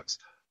Huff box,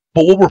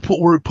 but what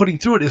we're putting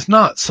through it is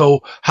not.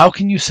 So how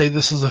can you say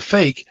this is a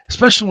fake,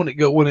 especially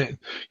when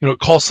it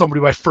calls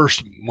somebody by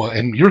first, well,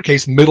 in your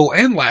case, middle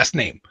and last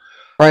name?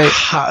 Right.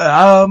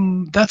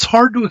 That's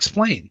hard to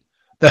explain.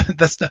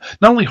 That's not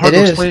only hard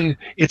to explain,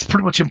 it's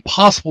pretty much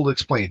impossible to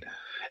explain.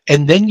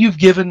 And then you've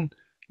given,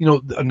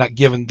 not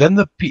given, then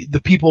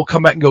the people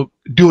come back and go,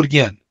 do it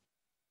again.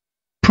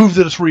 Prove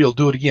that it's real,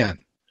 do it again.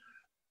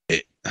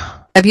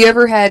 Have you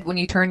ever had, when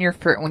you turn your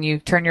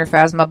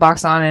Phasma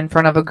box on in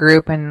front of a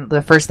group and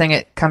the first thing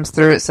it comes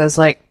through, it says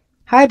like,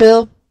 "Hi,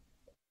 Bill."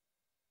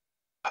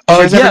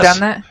 Have you ever done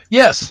that?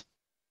 Yes.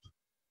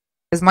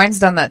 Because mine's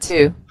done that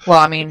too. Well,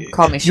 I mean,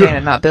 call me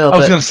Shannon, not Bill. I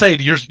was going to say,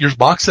 your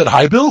box said,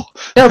 "Hi, Bill"?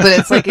 No, but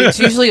it's like, it's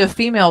usually a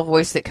female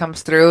voice that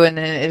comes through, and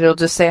then it'll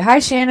just say, "Hi,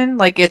 Shannon."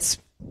 Like, it's,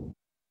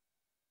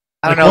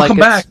 I don't know. Welcome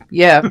back.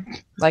 Yeah.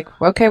 Like,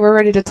 okay, we're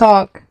ready to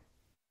talk.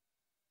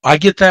 I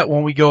get that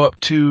when we go up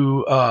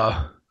to,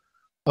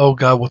 oh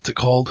God, what's it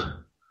called?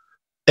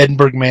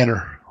 Edinburgh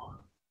Manor.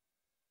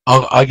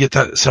 I get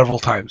that several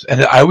times,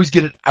 and I always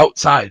get it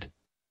outside.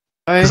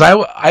 Because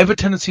I have a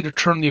tendency to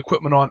turn the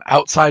equipment on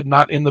outside,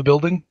 not in the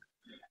building,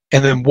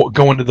 and then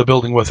go into the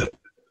building with it.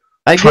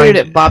 I get it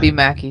at Bobby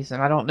Mackey's,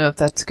 and I don't know if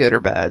that's good or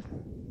bad.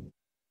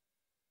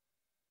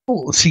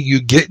 Well, see,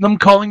 you get them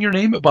calling your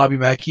name at Bobby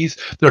Mackey's.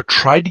 They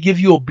tried to give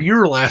you a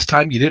beer last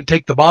time. You didn't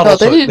take the bottle. No,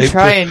 they didn't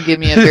try and give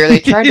me a beer. They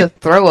tried to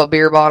throw a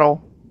beer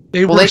bottle.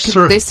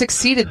 They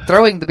succeeded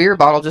throwing the beer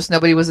bottle, just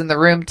nobody was in the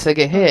room to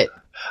get hit.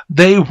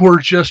 They were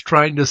just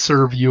trying to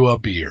serve you a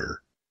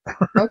beer.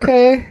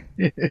 Okay.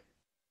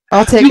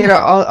 I'll take it.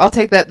 I'll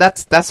take that.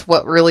 That's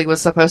what really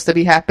was supposed to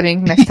be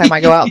happening next time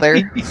I go out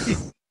there.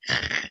 Can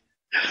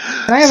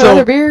I have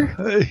another beer?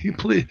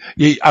 Please.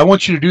 Yeah, I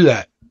want you to do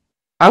that.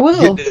 I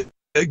will.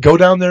 Go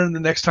down there and the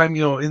next time,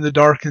 in the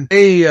dark, and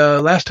hey,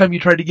 last time you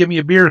tried to give me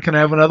a beer, can I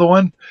have another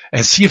one?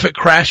 And see if it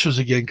crashes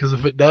again, because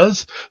if it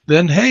does,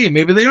 then hey,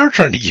 maybe they are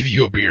trying to give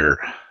you a beer.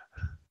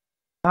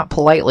 Not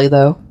politely,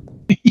 though.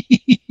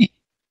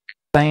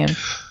 Saying.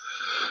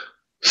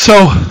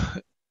 So,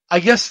 I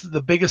guess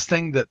the biggest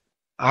thing that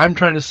I'm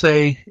trying to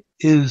say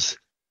is,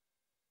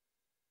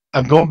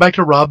 I'm going back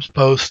to Rob's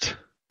post.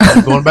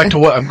 I'm going back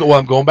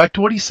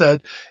to what he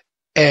said,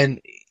 and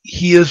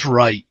he is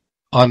right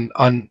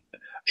on.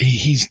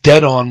 He's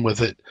dead on with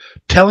it.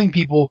 Telling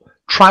people,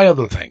 try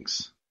other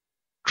things.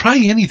 Try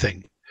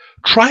anything.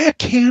 Try a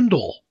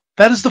candle.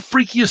 That is the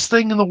freakiest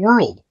thing in the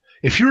world.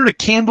 If you're at a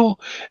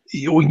candle,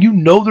 when you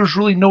know there's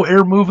really no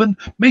air moving,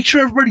 make sure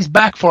everybody's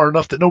back far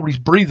enough that nobody's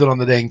breathing on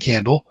the dang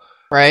candle.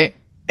 Right.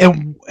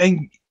 And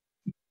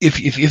if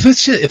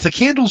the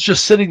candle's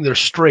just sitting there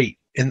straight,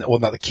 well,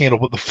 not the candle,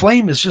 but the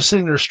flame is just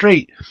sitting there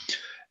straight,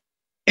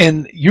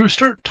 and you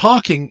start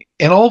talking,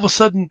 and all of a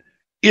sudden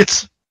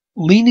it's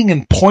leaning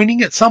and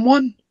pointing at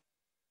someone,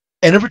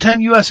 and every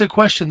time you ask a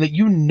question that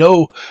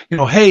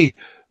hey,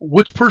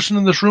 which person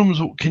in this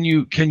room can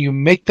you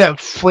make that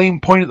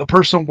flame point at the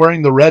person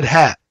wearing the red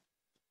hat,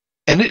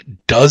 and it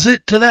does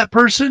it to that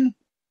person,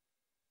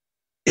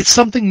 it's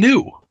something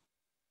new.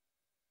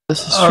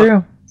 This is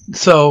true.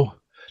 So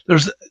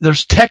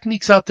there's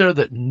techniques out there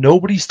that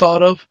nobody's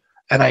thought of,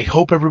 and I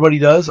hope everybody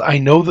does. I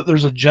know that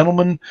there's a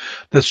gentleman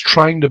that's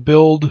trying to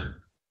build.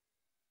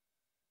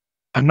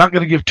 I'm not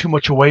going to give too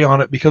much away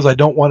on it because I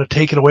don't want to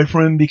take it away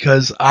from him,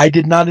 because I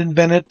did not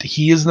invent it.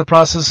 He is in the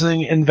process of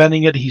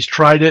inventing it. He's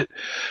tried it.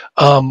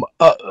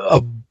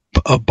 A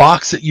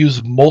box that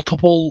uses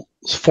multiple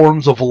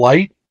forms of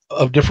light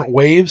of different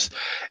waves,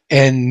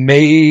 and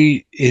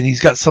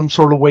he's got some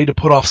sort of way to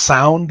put off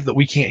sound that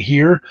we can't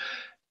hear,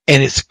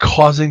 and it's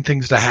causing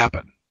things to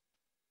happen.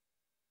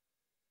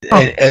 Oh.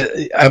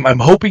 And I'm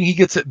hoping he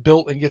gets it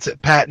built and gets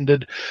it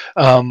patented.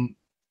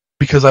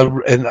 Because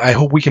I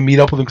hope we can meet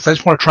up with him, because I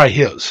just want to try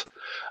his.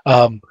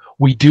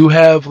 We do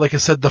have, like I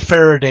said, the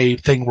Faraday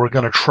thing we're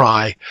going to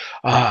try.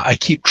 I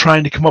keep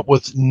trying to come up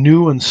with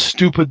new and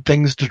stupid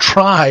things to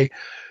try,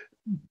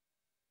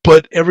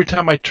 but every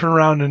time I turn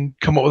around and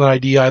come up with an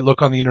idea, I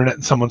look on the internet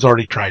and someone's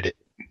already tried it.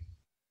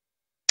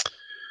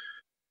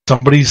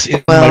 Somebody's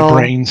in my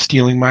brain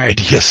stealing my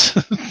ideas.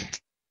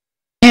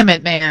 Damn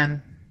it,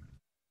 man.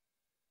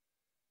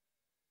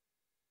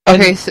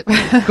 Okay, so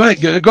go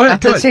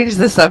ahead. To change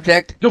the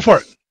subject. Go for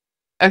it.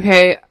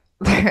 Okay,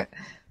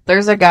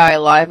 there's a guy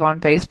live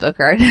on Facebook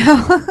right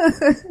now.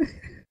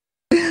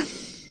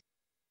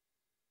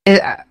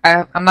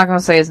 I'm not going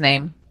to say his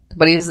name,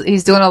 but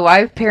he's doing a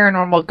live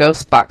paranormal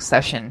ghost box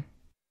session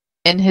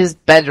in his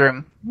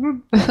bedroom.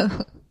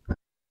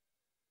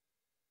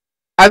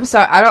 I'm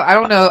sorry, I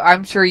don't know.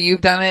 I'm sure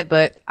you've done it,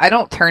 but I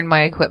don't turn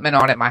my equipment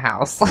on at my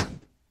house.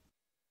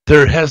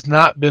 There has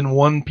not been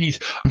one piece.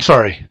 I'm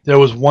sorry. There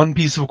was one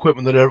piece of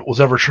equipment that was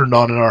ever turned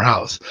on in our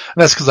house. And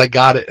that's because I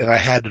got it and I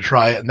had to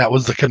try it, and that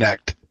was the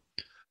Kinect.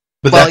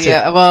 But Well, that's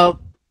yeah. it.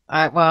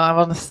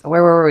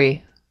 Where were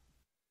we?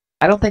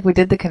 I don't think we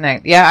did the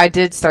Connect. Yeah, I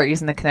did start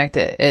using the Connect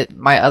at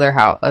my other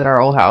house, at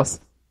our old house.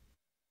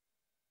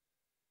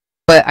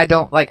 But I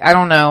don't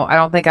know. I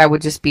don't think I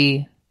would just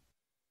be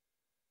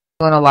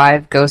doing a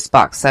live ghost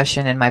box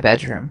session in my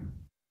bedroom.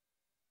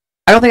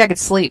 I don't think I could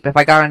sleep if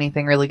I got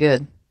anything really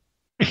good.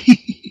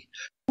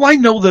 Well, I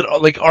know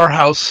that like our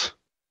house,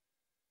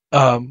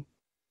 well,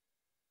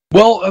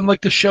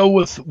 unlike the show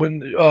with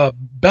when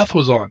Beth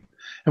was on,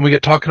 and we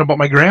get talking about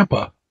my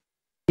grandpa,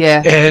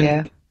 Yeah,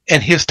 and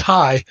his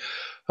tie,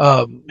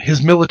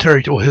 his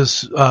military, well,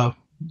 his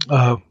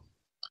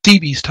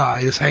Stevie's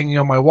tie is hanging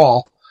on my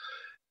wall,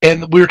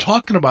 and we were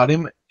talking about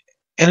him,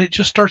 and it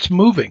just starts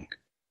moving.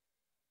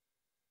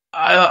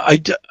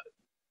 That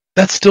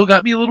still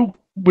got me a little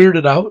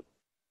weirded out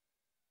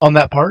on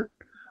that part,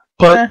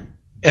 but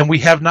and we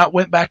have not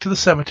went back to the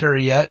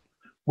cemetery yet.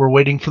 We're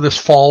waiting for this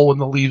fall when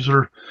the leaves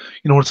are,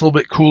 when it's a little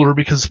bit cooler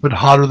because it's been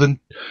hotter than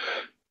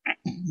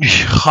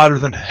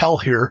hell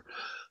here,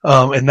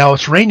 and now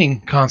it's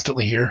raining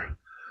constantly here.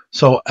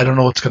 So I don't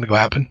know what's going to go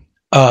happen.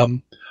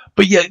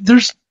 But yeah,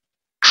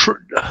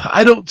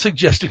 I don't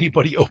suggest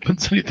anybody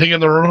opens anything in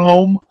their own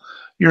home.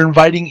 You're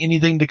inviting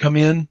anything to come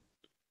in.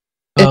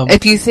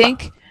 If you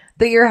think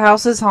that your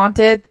house is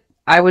haunted,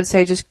 I would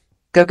say just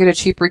go get a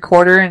cheap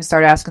recorder and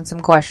start asking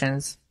some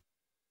questions.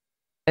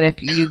 And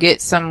if you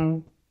get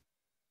some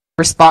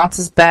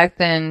responses back,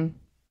 then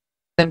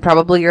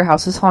probably your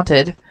house is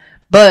haunted.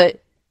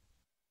 But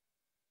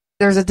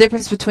there's a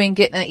difference between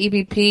getting an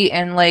EVP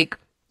and like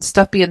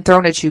stuff being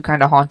thrown at you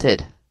kind of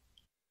haunted.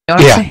 You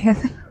know what I'm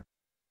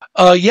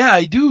saying? Yeah,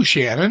 I do,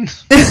 Shannon.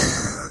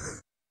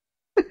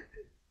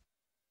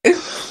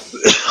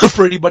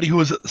 For anybody who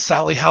was at the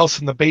Sally house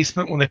in the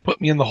basement when they put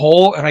me in the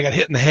hole and I got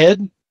hit in the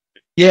head,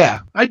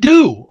 yeah, I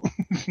do.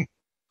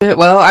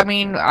 Well, I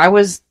mean, I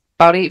was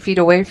about 8 feet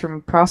away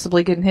from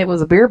possibly getting hit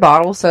with a beer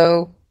bottle,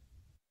 so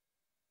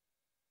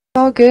it's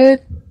all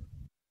good.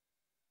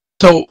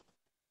 So,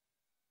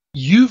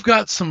 you've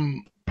got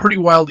some pretty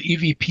wild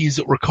EVPs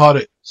that were caught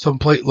at some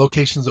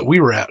locations that we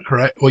were at,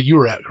 correct? Well, you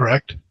were at,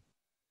 correct?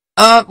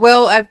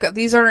 Well,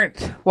 these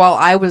aren't while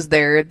I was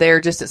there.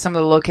 They're just at some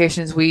of the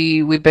locations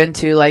we've been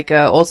to, like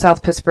Old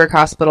South Pittsburgh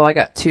Hospital. I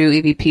got 2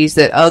 EVPs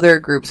that other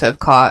groups have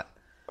caught,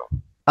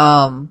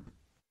 and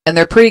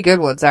they're pretty good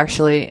ones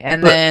actually.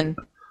 And then,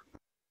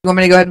 you want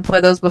me to go ahead and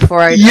play those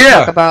before I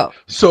talk about?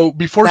 So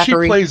before she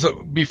plays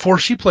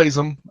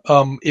them,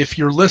 if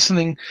you're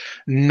listening,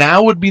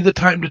 now would be the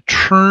time to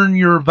turn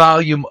your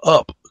volume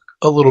up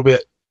a little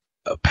bit.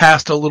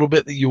 Past a little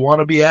bit that you want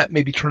to be at,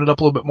 maybe turn it up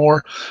a little bit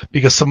more,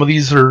 because some of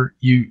these are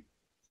to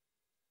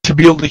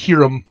be able to hear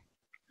them.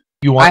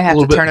 You want I have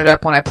to turn it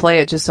up when I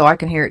play it just so I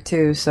can hear it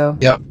too. So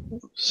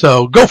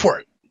so go for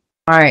it.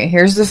 All right,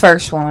 here's the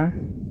first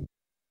one.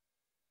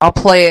 I'll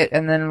play it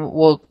and then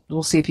we'll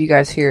see if you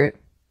guys hear it.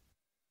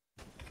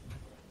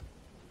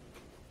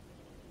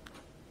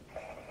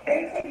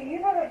 Hey, do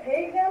you have a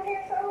pig down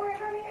here somewhere,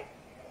 honey?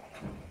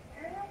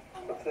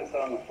 What's this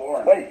on the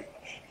floor? Wait.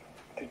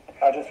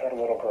 I just heard a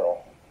little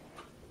girl.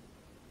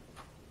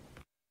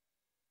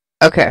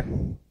 Okay.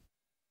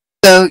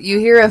 So you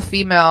hear a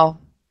female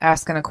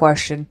asking a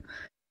question.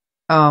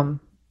 And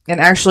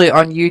actually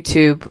on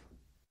YouTube,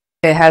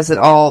 it has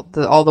all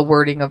the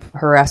wording of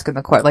her asking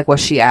the question, like what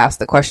she asked,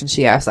 the question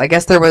she asked. I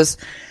guess there was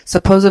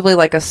supposedly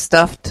like a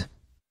stuffed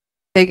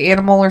pig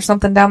animal or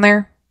something down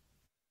there.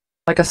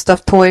 Like a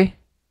stuffed toy.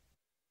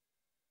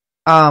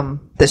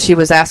 That she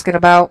was asking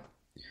about.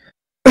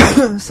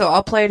 So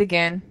I'll play it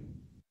again.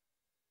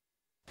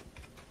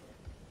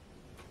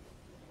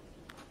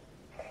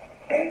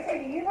 Hey,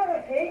 do you have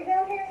a pig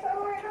down here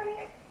somewhere,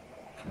 honey?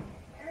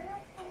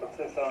 What's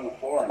this on the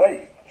floor?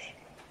 Wait.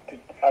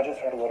 I just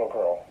heard a little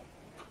girl.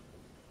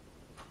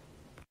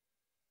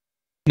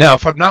 Now,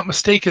 if I'm not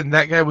mistaken,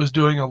 that guy was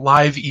doing a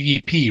live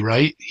EVP,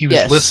 right? He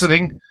was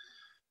listening?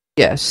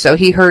 Yes, so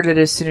he heard it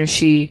as soon as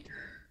she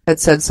had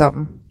said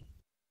something.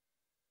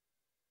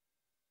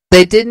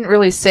 They didn't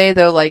really say,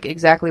 though, like,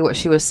 exactly what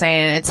she was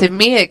saying. And to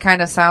me, it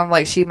kind of sounded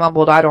like she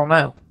mumbled, I don't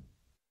know.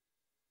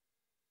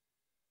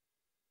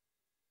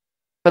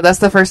 But that's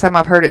the first time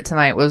I've heard it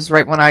tonight, was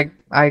right when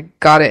I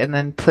got it and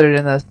then put it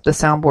in the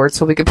soundboard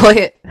so we could play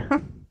it.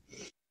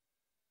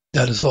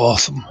 That is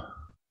awesome.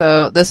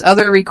 So this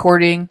other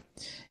recording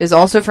is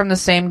also from the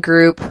same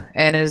group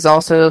and is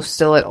also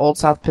still at Old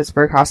South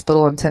Pittsburgh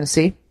Hospital in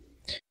Tennessee.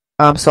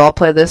 So I'll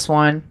play this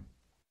one.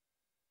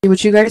 See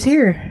what you guys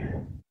hear.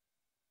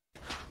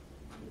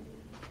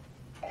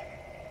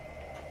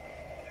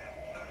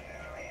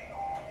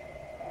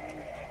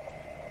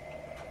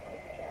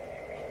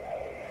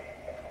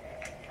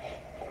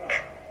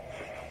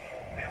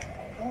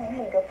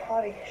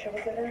 Shall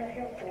we get in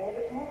here a little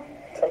bit more?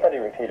 Somebody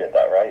repeated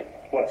that, right?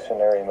 What?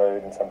 Dictionary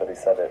mode, and somebody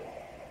said it.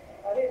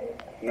 I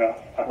didn't. No.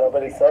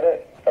 Nobody said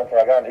it? Okay,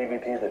 I got an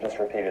EVP that just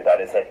repeated that.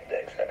 It said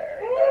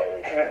dictionary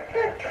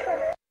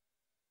mode.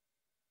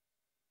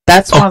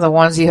 That's one of the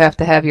ones you have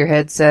to have your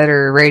headset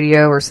or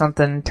radio or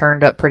something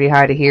turned up pretty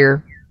high to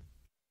hear.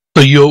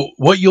 So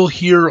what you'll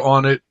hear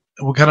on it,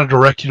 we'll kind of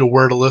direct you to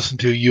where to listen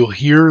to. You'll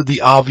hear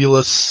the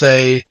Ovulus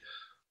say,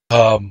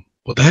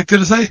 what the heck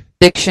did it say?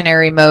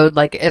 Dictionary mode.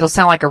 Like, it'll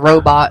sound like a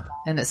robot,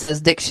 and it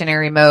says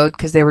dictionary mode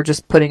because they were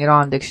just putting it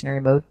on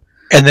dictionary mode.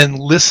 And then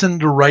listen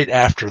to right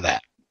after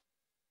that.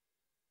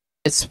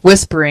 It's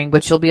whispering,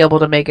 but you'll be able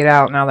to make it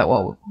out now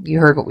that you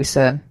heard what we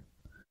said.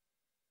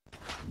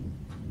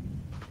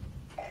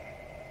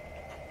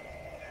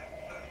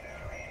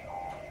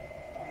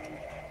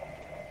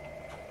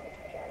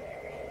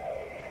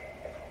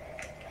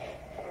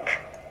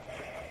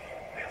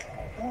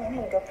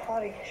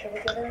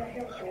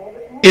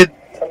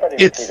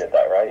 Somebody repeated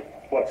that, right?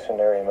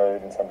 Dictionary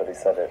mode, and somebody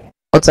said it.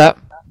 What's up?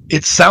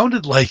 It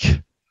sounded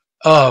like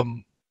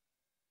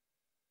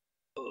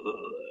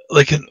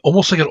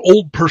almost like an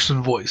old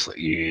person voice,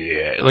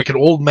 like an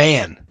old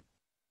man.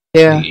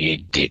 Yeah.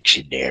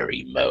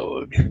 Dictionary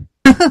mode.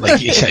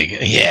 Like you say,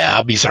 yeah,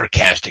 I'll be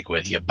sarcastic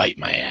with you, bite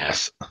my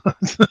ass.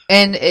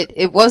 And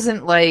it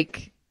wasn't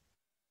like,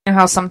 you know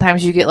how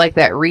sometimes you get like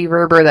that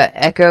reverb or that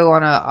echo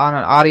on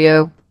an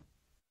audio.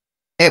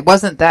 It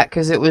wasn't that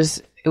because it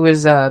was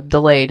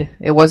delayed.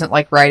 It wasn't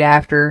like right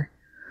after.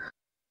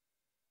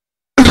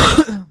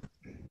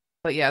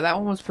 But yeah, that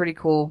one was pretty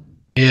cool.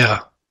 Yeah.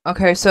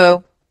 Okay,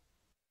 so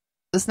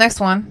this next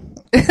one,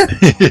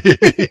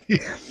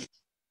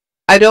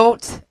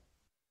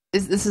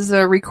 This is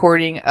a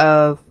recording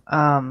of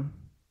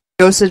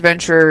Ghost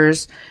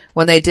Adventures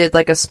when they did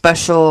like a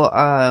special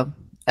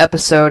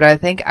episode.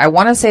 I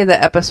want to say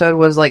the episode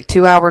was like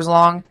 2 hours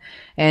long,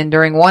 and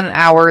during 1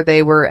 hour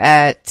they were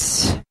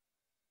at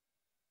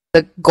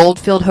the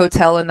Goldfield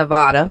Hotel in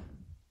Nevada,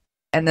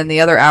 and then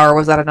the other hour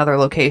was at another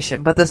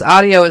location. But this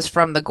audio is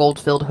from the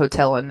Goldfield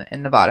Hotel in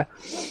Nevada.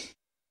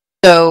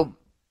 So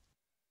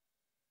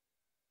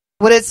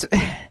what it's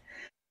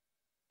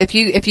if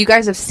you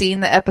guys have seen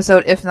the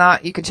episode, if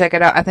not, you can check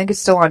it out. I think it's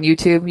still on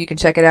YouTube. You can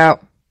check it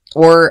out,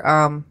 or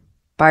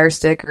Fire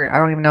Stick, or I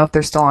don't even know if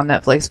they're still on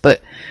Netflix.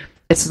 But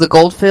it's the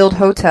Goldfield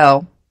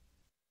Hotel.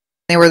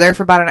 They were there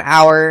for about an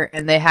hour,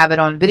 and they have it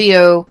on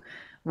video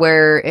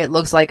where it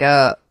looks like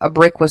a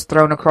brick was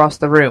thrown across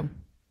the room.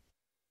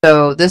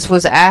 So this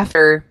is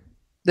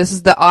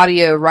the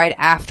audio right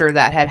after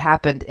that had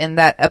happened in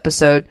that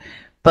episode.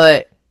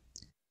 But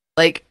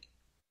like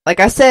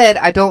I said,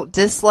 I don't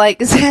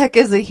dislike Zach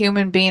as a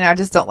human being. I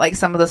just don't like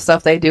some of the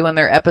stuff they do in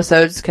their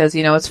episodes because,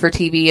 you know, it's for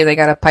TV and they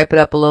gotta pipe it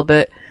up a little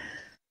bit.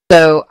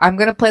 So I'm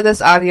gonna play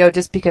this audio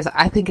just because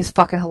I think it's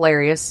fucking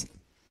hilarious.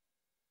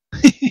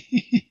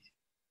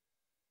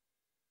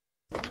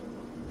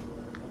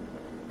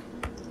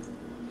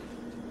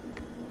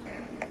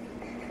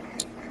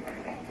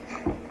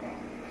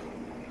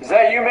 Is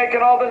that you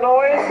making all the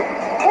noise?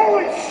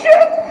 Holy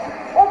shit!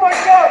 Oh my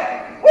god!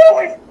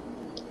 Holy...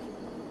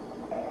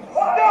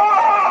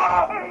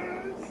 Stop!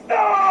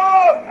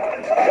 Stop!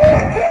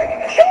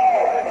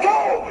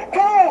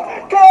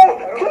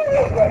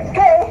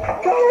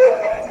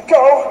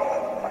 Go!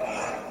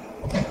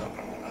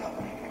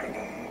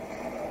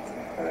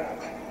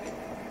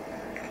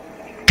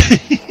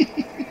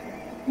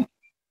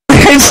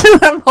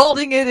 I'm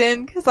holding it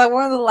in because I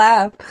want to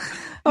laugh.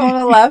 I want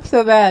to laugh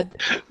so bad.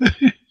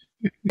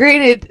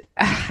 Granted,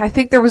 I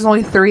think there was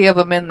only 3 of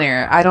them in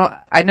there.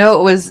 I know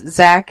it was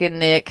Zach and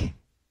Nick.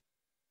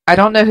 I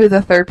don't know who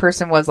the third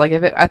person was. I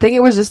think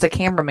it was just a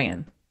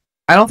cameraman.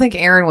 I don't think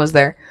Aaron was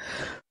there.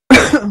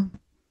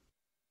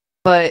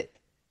 But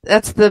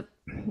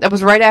that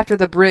was right after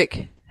the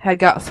brick had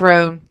got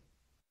thrown,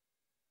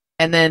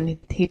 and then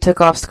he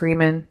took off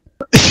screaming,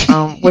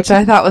 which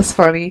I thought was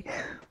funny.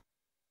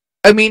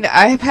 I mean,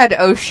 I've had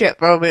oh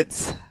shit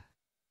moments,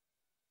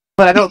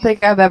 but I don't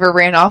think I've ever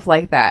ran off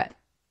like that.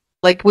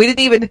 Like, we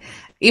didn't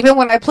even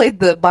when I played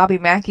the Bobby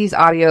Mackey's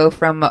audio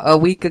from a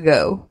week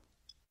ago,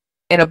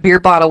 and a beer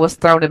bottle was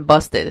thrown and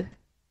busted.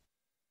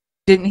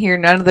 Didn't hear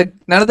none of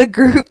the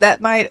group that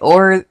night,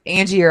 or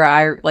Angie or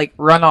I, like,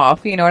 run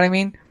off, you know what I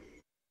mean?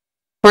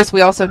 Of course,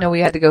 we also know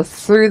we had to go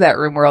through that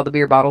room where all the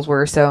beer bottles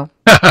were, so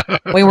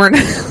we weren't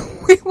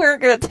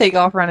gonna take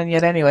off running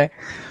yet anyway.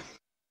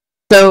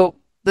 So,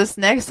 this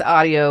next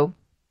audio,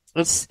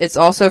 it's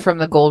also from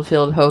the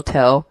Goldfield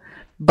Hotel,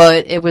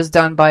 but it was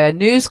done by a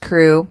news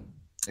crew,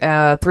 3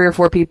 or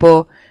 4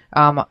 people.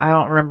 I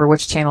don't remember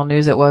which channel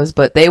news it was,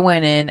 but they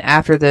went in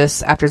after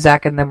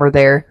Zach and them were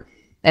there,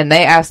 and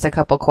they asked a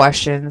couple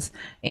questions,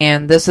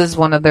 and this is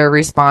one of their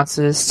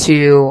responses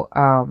to,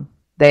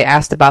 they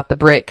asked about the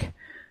brick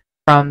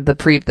from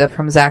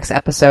from Zach's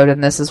episode,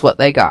 and this is what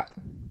they got.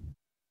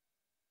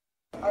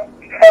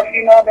 If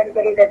you know of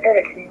anybody that did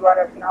it, can you let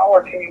us know,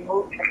 or can you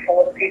move to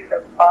hold a piece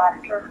of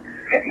plaster?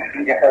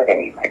 You heard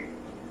anything?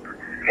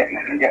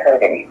 You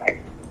heard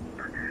anything?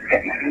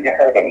 You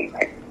heard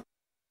anything?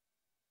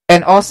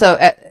 And also,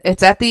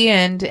 it's at the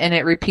end, and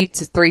it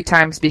repeats it 3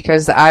 times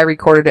because I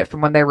recorded it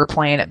from when they were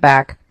playing it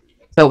back.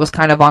 So it was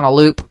kind of on a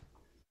loop.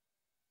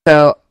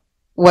 So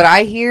what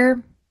I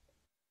hear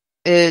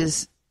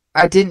is,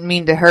 I didn't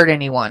mean to hurt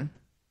anyone.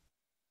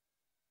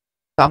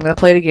 So I'm going to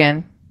play it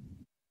again.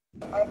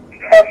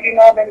 If you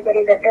know of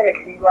anybody that did it,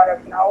 can you let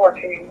us know, or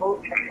can you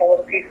move to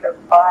hold a piece of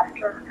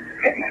plaster?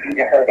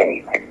 You heard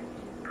anything?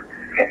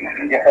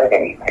 You heard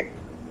anything?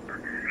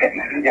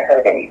 You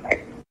heard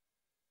anything?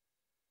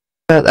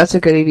 That's a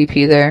good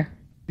EVP there.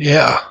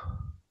 Yeah.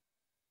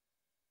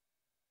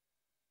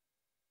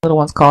 Little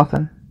one's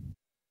coughing.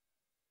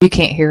 You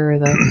can't hear her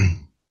though.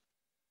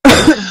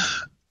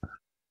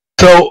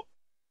 So,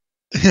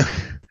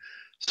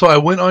 so I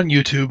went on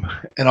YouTube,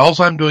 and all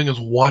I'm doing is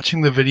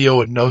watching the video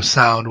with no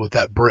sound with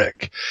that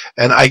brick.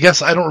 And I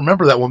guess I don't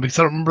remember that one because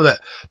I don't remember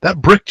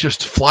that brick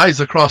just flies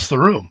across the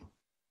room.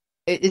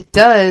 It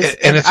does,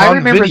 and it's I on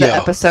remember video. the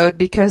episode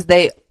because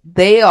they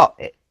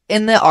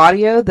in the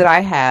audio that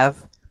I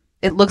have,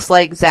 it looks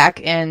like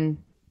Zach and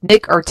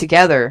Nick are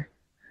together,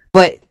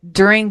 but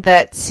during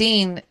that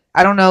scene,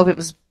 I don't know if it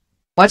was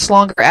much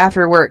longer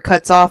after where it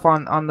cuts off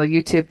on the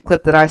YouTube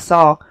clip that I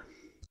saw,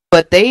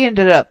 but they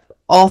ended up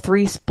all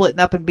three splitting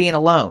up and being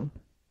alone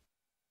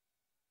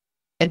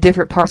in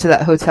different parts of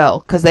that hotel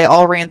because they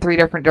all ran three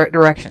different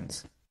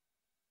directions.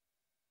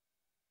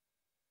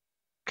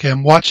 Okay,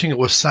 I'm watching it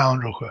with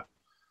sound real quick.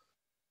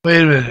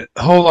 Wait a minute.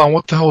 Hold on.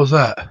 What the hell was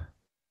that?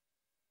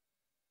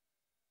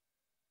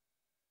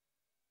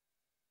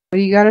 Well,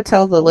 you got to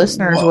tell the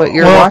listeners what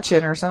you're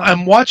watching or something.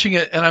 I'm watching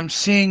it, and I'm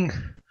seeing,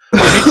 I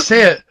hate to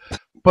say it,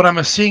 but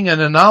I'm seeing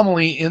an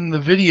anomaly in the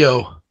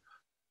video,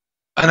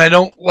 and I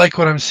don't like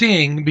what I'm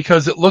seeing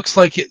because it looks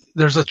like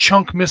there's a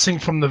chunk missing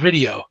from the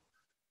video.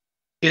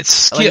 It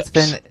skips.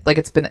 Like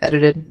it's been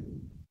edited.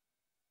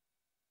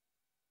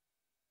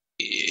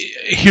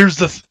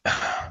 Here's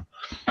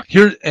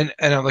and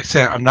like I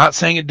said, I'm not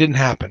saying it didn't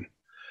happen,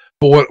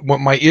 but what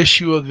my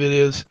issue of it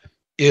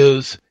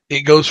is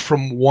it goes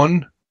from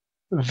one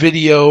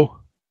video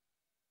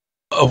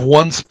of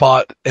one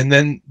spot, and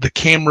then the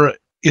camera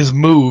is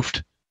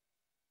moved,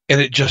 and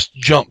it just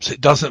jumps.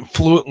 It doesn't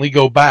fluently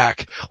go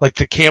back like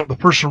the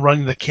person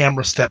running the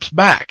camera steps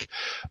back.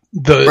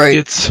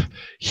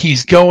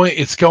 It's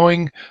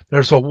going.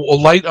 There's a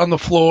light on the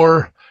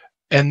floor,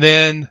 and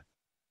then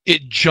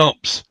it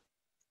jumps.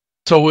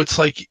 So it's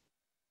like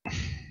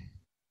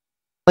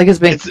it's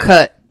been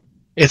cut.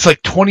 It's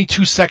like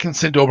 22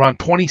 seconds into, around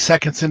 20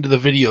 seconds into the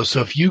video.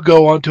 So if you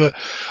go onto it,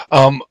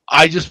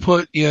 I just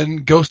put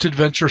in Ghost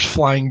Adventures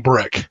Flying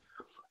Brick,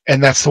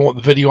 and that's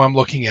the video I'm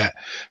looking at.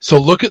 So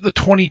look at the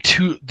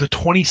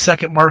 20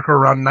 second marker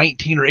around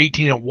 19 or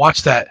 18 and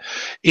watch that.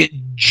 It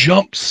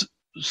jumps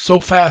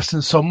so fast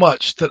and so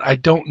much that I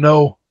don't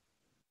know.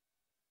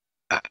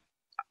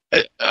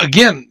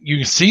 Again, you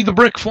can see the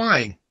brick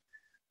flying,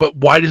 but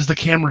why does the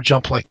camera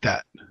jump like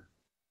that?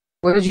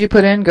 What did you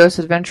put in? Ghost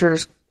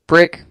Adventures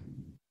Brick?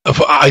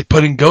 I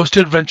put in Ghost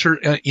Adventure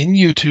in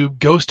YouTube,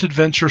 Ghost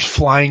Adventures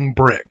Flying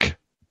Brick.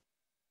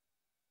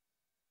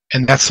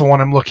 And that's the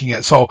one I'm looking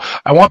at. So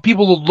I want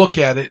people to look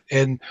at it.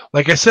 And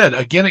like I said,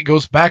 again, it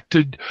goes back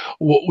to, the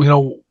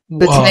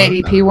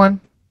 1080p one?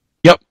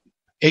 Yep.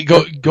 It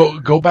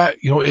go back,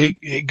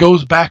 it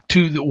goes back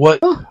to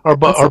what our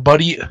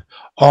buddy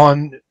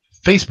on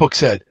Facebook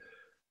said.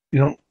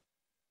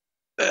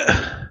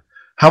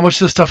 How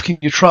much of this stuff can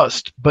you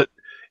trust? But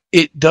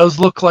it does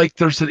look like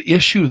there's an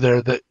issue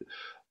there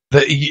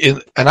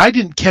and I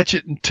didn't catch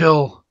it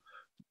until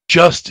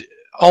just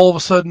all of a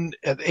sudden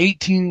at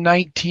 18,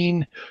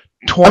 19,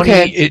 20,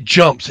 It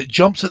jumps. It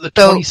jumps at the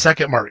 20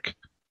 second mark.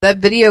 That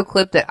video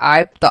clip the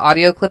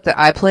audio clip that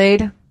I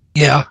played?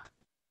 Yeah.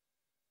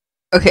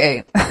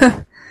 Okay.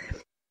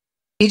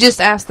 He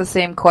just asked the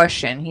same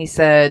question. He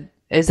said,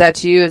 is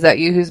that you? Is that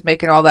you who's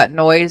making all that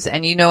noise?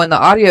 And in the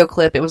audio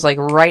clip, it was like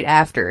right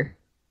after.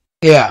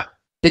 Yeah.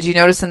 Did you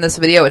notice in this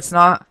video it's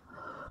not?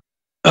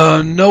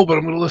 No, but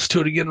I'm going to listen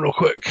to it again real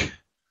quick.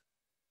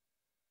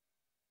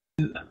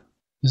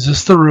 Is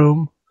this the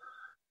room?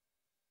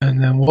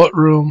 And then what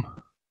room?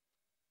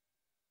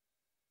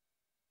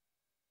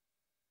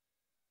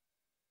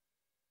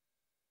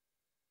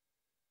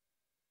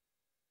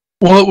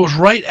 Well, it was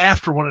right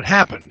after when it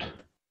happened.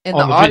 In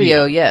the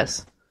audio,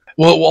 yes.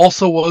 Well, it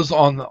also was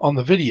on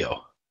the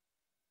video.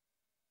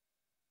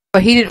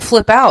 But he didn't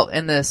flip out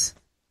in this.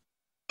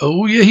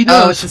 Oh, yeah, he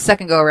does. Oh, it's the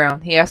second go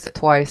around. He asked it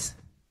twice.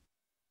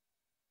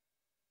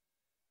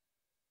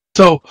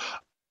 So,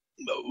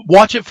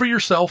 watch it for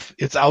yourself.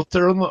 It's out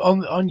there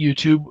on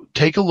YouTube.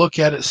 Take a look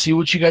at it. See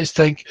what you guys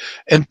think.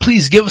 And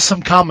please give us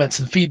some comments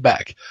and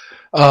feedback.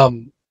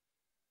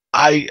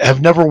 I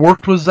have never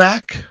worked with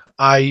Zach.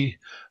 I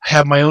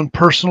have my own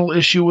personal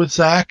issue with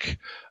Zach.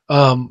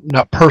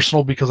 Not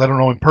personal because I don't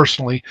know him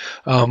personally.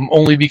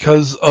 Only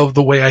because of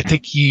the way I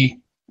think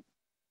he,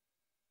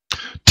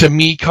 to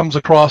me, comes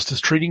across as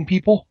treating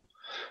people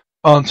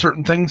on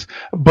certain things.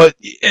 But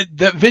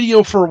that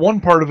video, for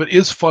one part of it,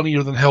 is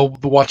funnier than hell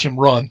to watch him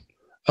run.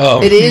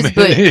 It is,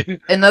 but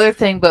another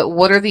thing. But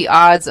what are the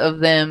odds of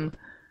them?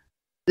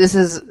 This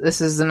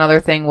is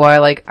another thing why,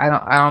 I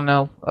don't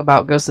know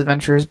about Ghost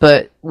Adventures,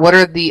 but what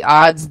are the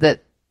odds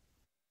that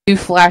 2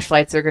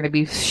 flashlights are going to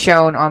be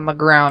shown on the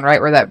ground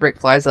right where that brick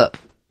flies up?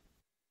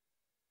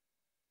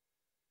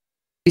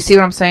 You see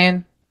what I'm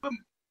saying?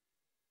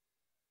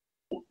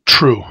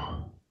 True.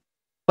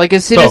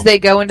 As soon as they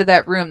go into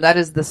that room, that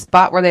is the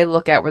spot where they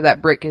look at where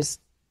that brick is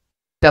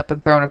up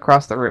and thrown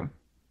across the room.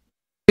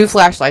 2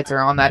 flashlights are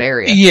on that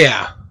area.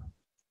 Yeah.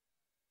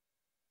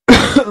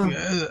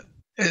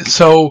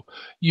 So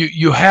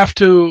you have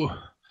to.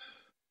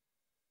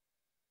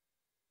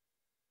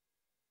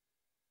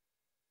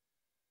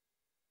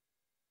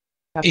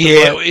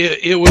 Yeah,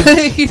 it was.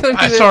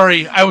 I'm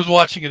sorry, I was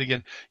watching it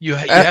again. You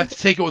have to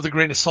take it with a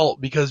grain of salt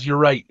because you're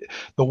right.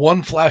 The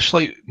one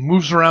flashlight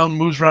moves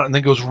around, and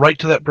then goes right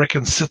to that brick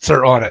and sits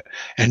there on it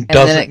and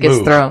doesn't move. And then it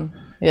gets thrown.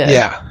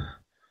 Yeah.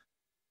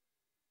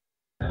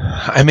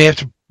 I may have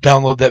to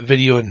download that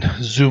video and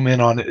zoom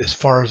in on it as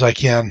far as I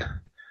can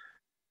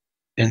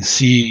and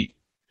see.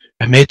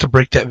 I may have to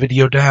break that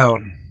video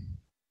down.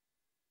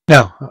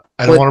 No,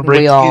 I don't want to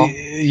break.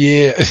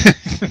 Yeah.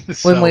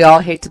 So, when we all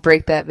hate to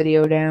break that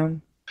video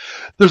down.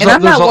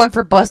 I'm not one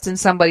for busting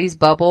somebody's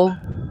bubble,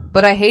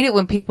 but I hate it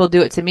when people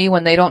do it to me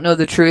when they don't know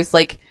the truth.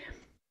 Like,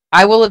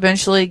 I will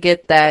eventually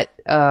get that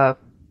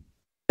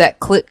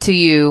clip to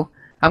you.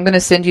 I'm going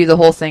to send you the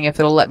whole thing if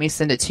it'll let me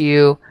send it to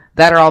you.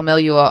 That, or I'll mail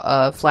you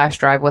a flash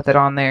drive with it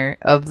on there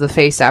of the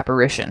face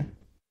apparition.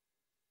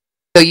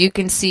 So you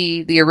can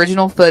see the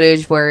original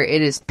footage where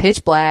it is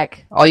pitch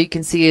black. All you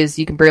can see is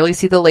you can barely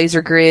see the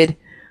laser grid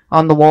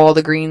on the wall,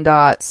 the green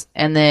dots.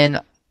 And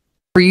then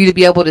for you to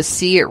be able to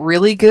see it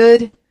really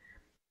good,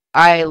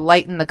 I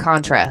lighten the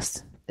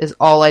contrast is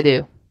all I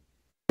do.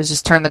 Is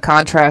just turn the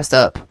contrast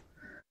up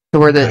to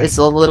where it's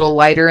a little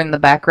lighter in the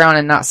background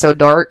and not so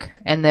dark.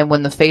 And then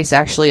when the face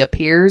actually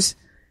appears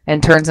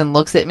and turns and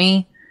looks at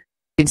me,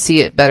 you can see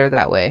it better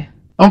that way.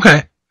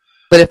 Okay.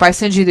 But if I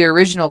send you the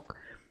original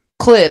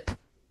clip,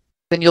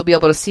 then you'll be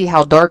able to see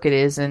how dark it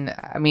is. And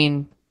I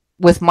mean,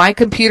 with my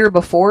computer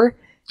before,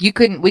 we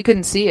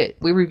couldn't see it.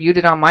 We reviewed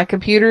it on my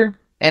computer,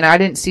 and I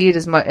didn't see it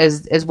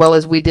as well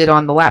as we did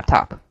on the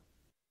laptop.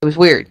 It was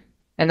weird,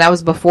 and that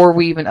was before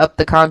we even upped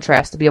the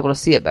contrast to be able to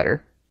see it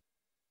better.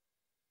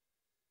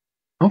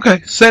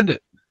 Okay, send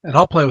it, and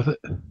I'll play with it.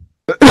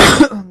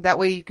 That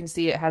way you can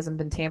see it hasn't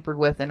been tampered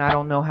with, and I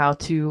don't know how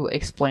to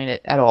explain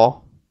it at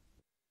all.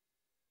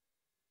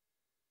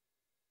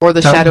 Or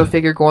the shadow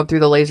figure going through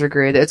the laser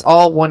grid. It's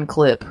all one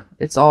clip.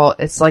 It's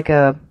like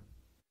I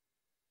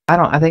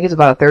think it's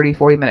about a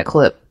 30-40 minute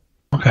clip.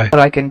 Okay. But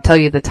I can tell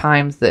you the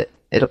times that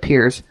it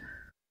appears.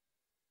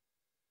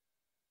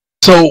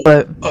 So,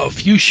 a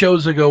few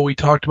shows ago, we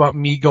talked about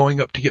me going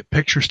up to get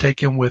pictures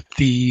taken with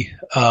the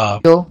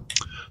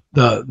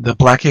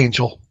Black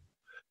Angel.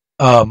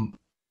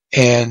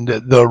 And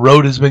the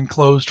road has been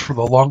closed for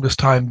the longest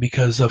time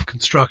because of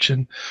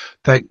construction.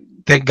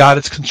 Thank God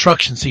it's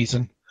construction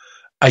season.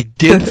 I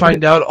did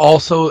find out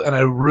also, and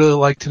I really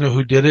like to know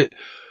who did it.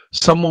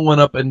 Someone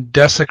went up and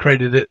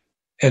desecrated it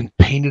and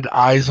painted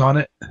eyes on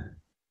it.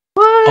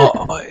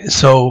 What?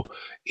 So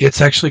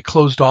it's actually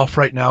closed off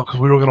right now because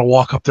we were going to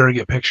walk up there and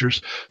get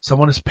pictures.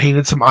 Someone has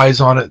painted some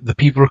eyes on it. The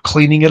people are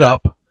cleaning it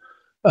up.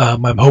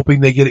 I'm hoping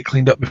they get it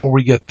cleaned up before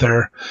we get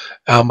there.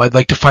 I'd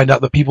like to find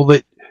out the people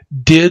that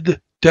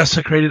did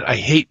desecrate it. I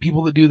hate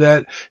people that do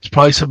that. It's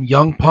probably some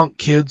young punk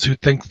kids who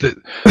think that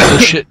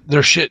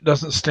their shit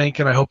doesn't stink,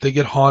 and I hope they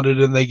get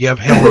haunted and they have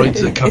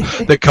hemorrhoids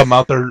that come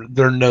out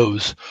their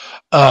nose.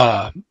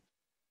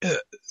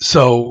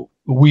 So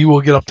we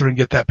will get up there and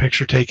get that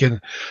picture taken.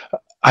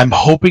 I'm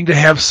hoping to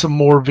have some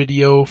more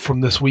video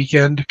from this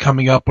weekend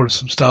coming up or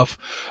some stuff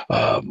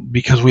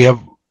because we're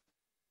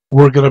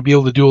going to be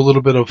able to do a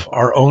little bit of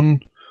our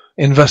own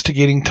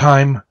investigating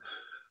time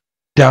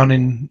down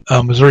in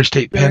Missouri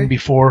State Pen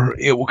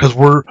because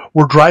we're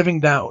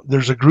driving down.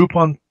 There's a group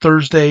on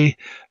Thursday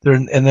there,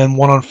 and then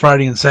one on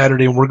Friday and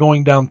Saturday, and we're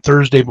going down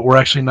Thursday, but we're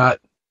actually not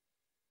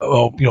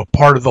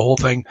part of the whole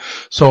thing.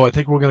 So I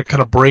think we're going to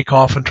kind of break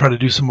off and try to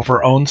do some of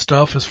our own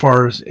stuff as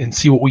far as and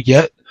see what we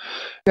get.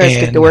 You guys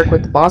get to work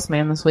with the boss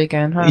man this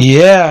weekend, huh?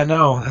 Yeah, I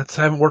know. I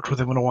haven't worked with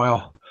him in a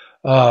while.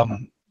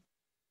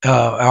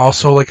 I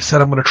also, like I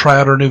said, I'm going to try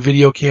out our new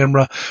video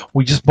camera.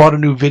 We just bought a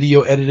new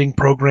video editing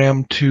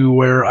program to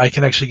where I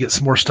can actually get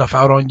some more stuff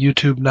out on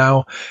YouTube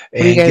now.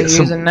 What are you guys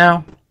using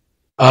now?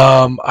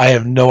 I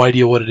have no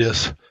idea what it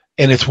is.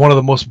 And it's one of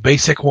the most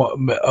basic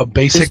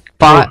Just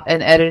bought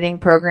an editing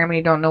program and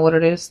you don't know what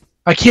it is?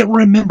 I can't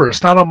remember.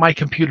 It's not on my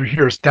computer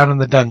here. It's down in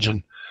the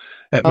dungeon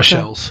at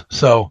Michelle's.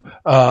 So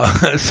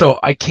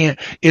I can't.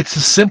 It's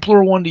a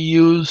simpler one to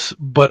use,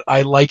 but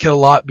I like it a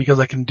lot because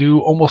I can do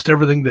almost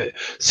everything that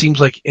seems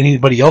like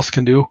anybody else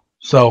can do.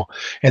 So,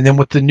 and then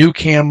with the new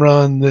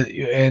camera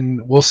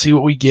and we'll see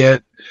what we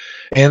get.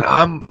 And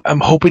I'm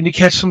hoping to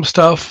catch some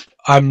stuff.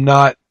 I'm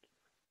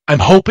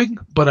hoping,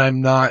 but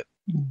I'm not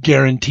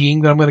guaranteeing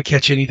that I'm going to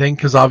catch anything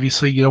because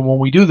obviously, when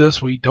we do this,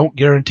 we don't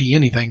guarantee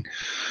anything.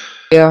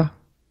 Yeah.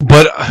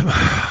 But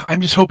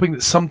I'm just hoping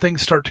that some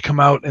things start to come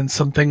out and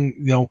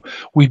something,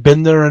 we've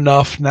been there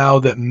enough now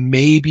that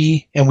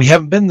maybe, and we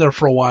haven't been there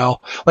for a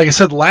while. Like I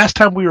said, last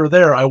time we were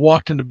there, I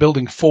walked into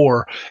building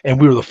 4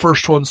 and we were the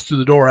first ones through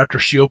the door after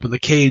she opened the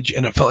cage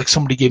and it felt like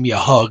somebody gave me a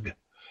hug.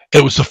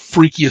 It was the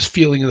freakiest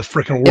feeling in the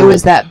freaking world. It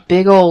was that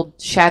big old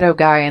shadow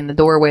guy in the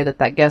doorway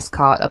that guest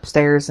caught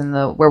upstairs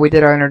where we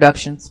did our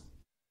introductions.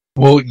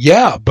 Well,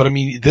 yeah, but I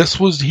mean, it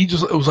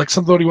was like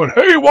something he went,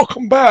 "Hey,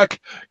 welcome back.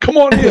 Come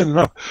on in."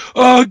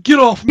 Get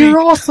off me. You're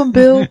awesome,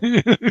 Bill.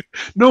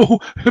 No,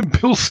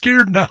 Bill's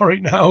scared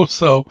right now,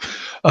 so,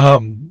 I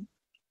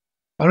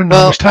don't know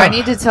how Well, much time. I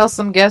need to tell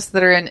some guests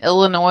that are in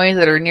Illinois,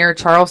 that are near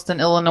Charleston,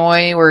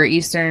 Illinois, where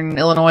Eastern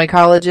Illinois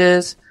College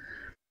is.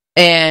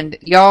 And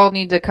y'all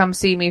need to come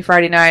see me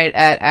Friday night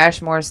at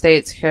Ashmore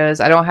Estates, because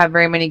I don't have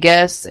very many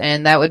guests,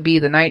 and that would be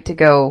the night to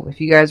go.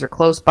 If you guys are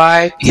close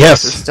by,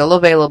 Yes. tickets are still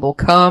available.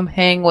 Come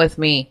hang with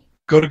me.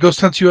 Go to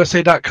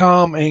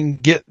GhostHuntsUSA.com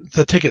and get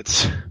the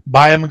tickets.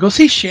 Buy them and go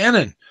see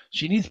Shannon.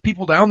 She needs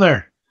people down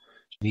there.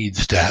 She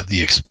needs to have the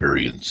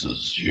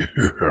experiences. Yeah.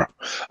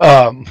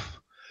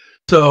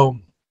 So,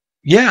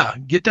 yeah,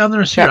 get down there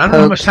and see her. I don't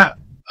know how much time.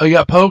 Oh, you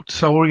got poked?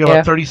 So we got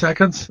about 30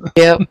 seconds?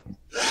 Yep.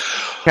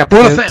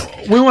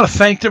 We want to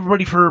thank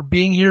everybody for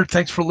being here.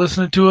 Thanks for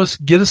listening to us.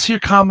 Get us your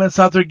comments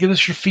out there. Get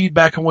us your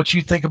feedback on what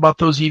you think about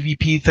those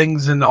EVP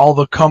things and all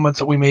the comments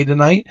that we made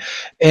tonight.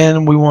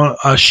 And we want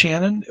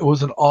Shannon. It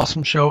was an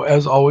awesome show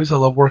as always. I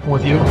love working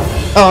with you.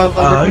 Oh, I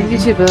love working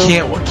with you too,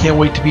 Bill. Can't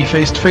wait to be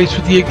face to face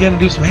with you again and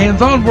do some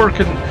hands-on work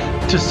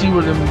and to see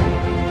where them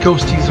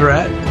ghosties are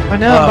at. I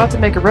know. I'm about to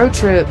make a road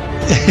trip.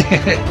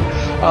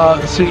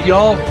 So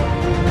y'all,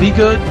 be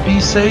good,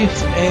 be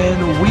safe,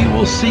 and we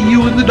will see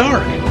you in the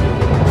dark.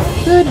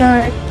 Good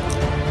night.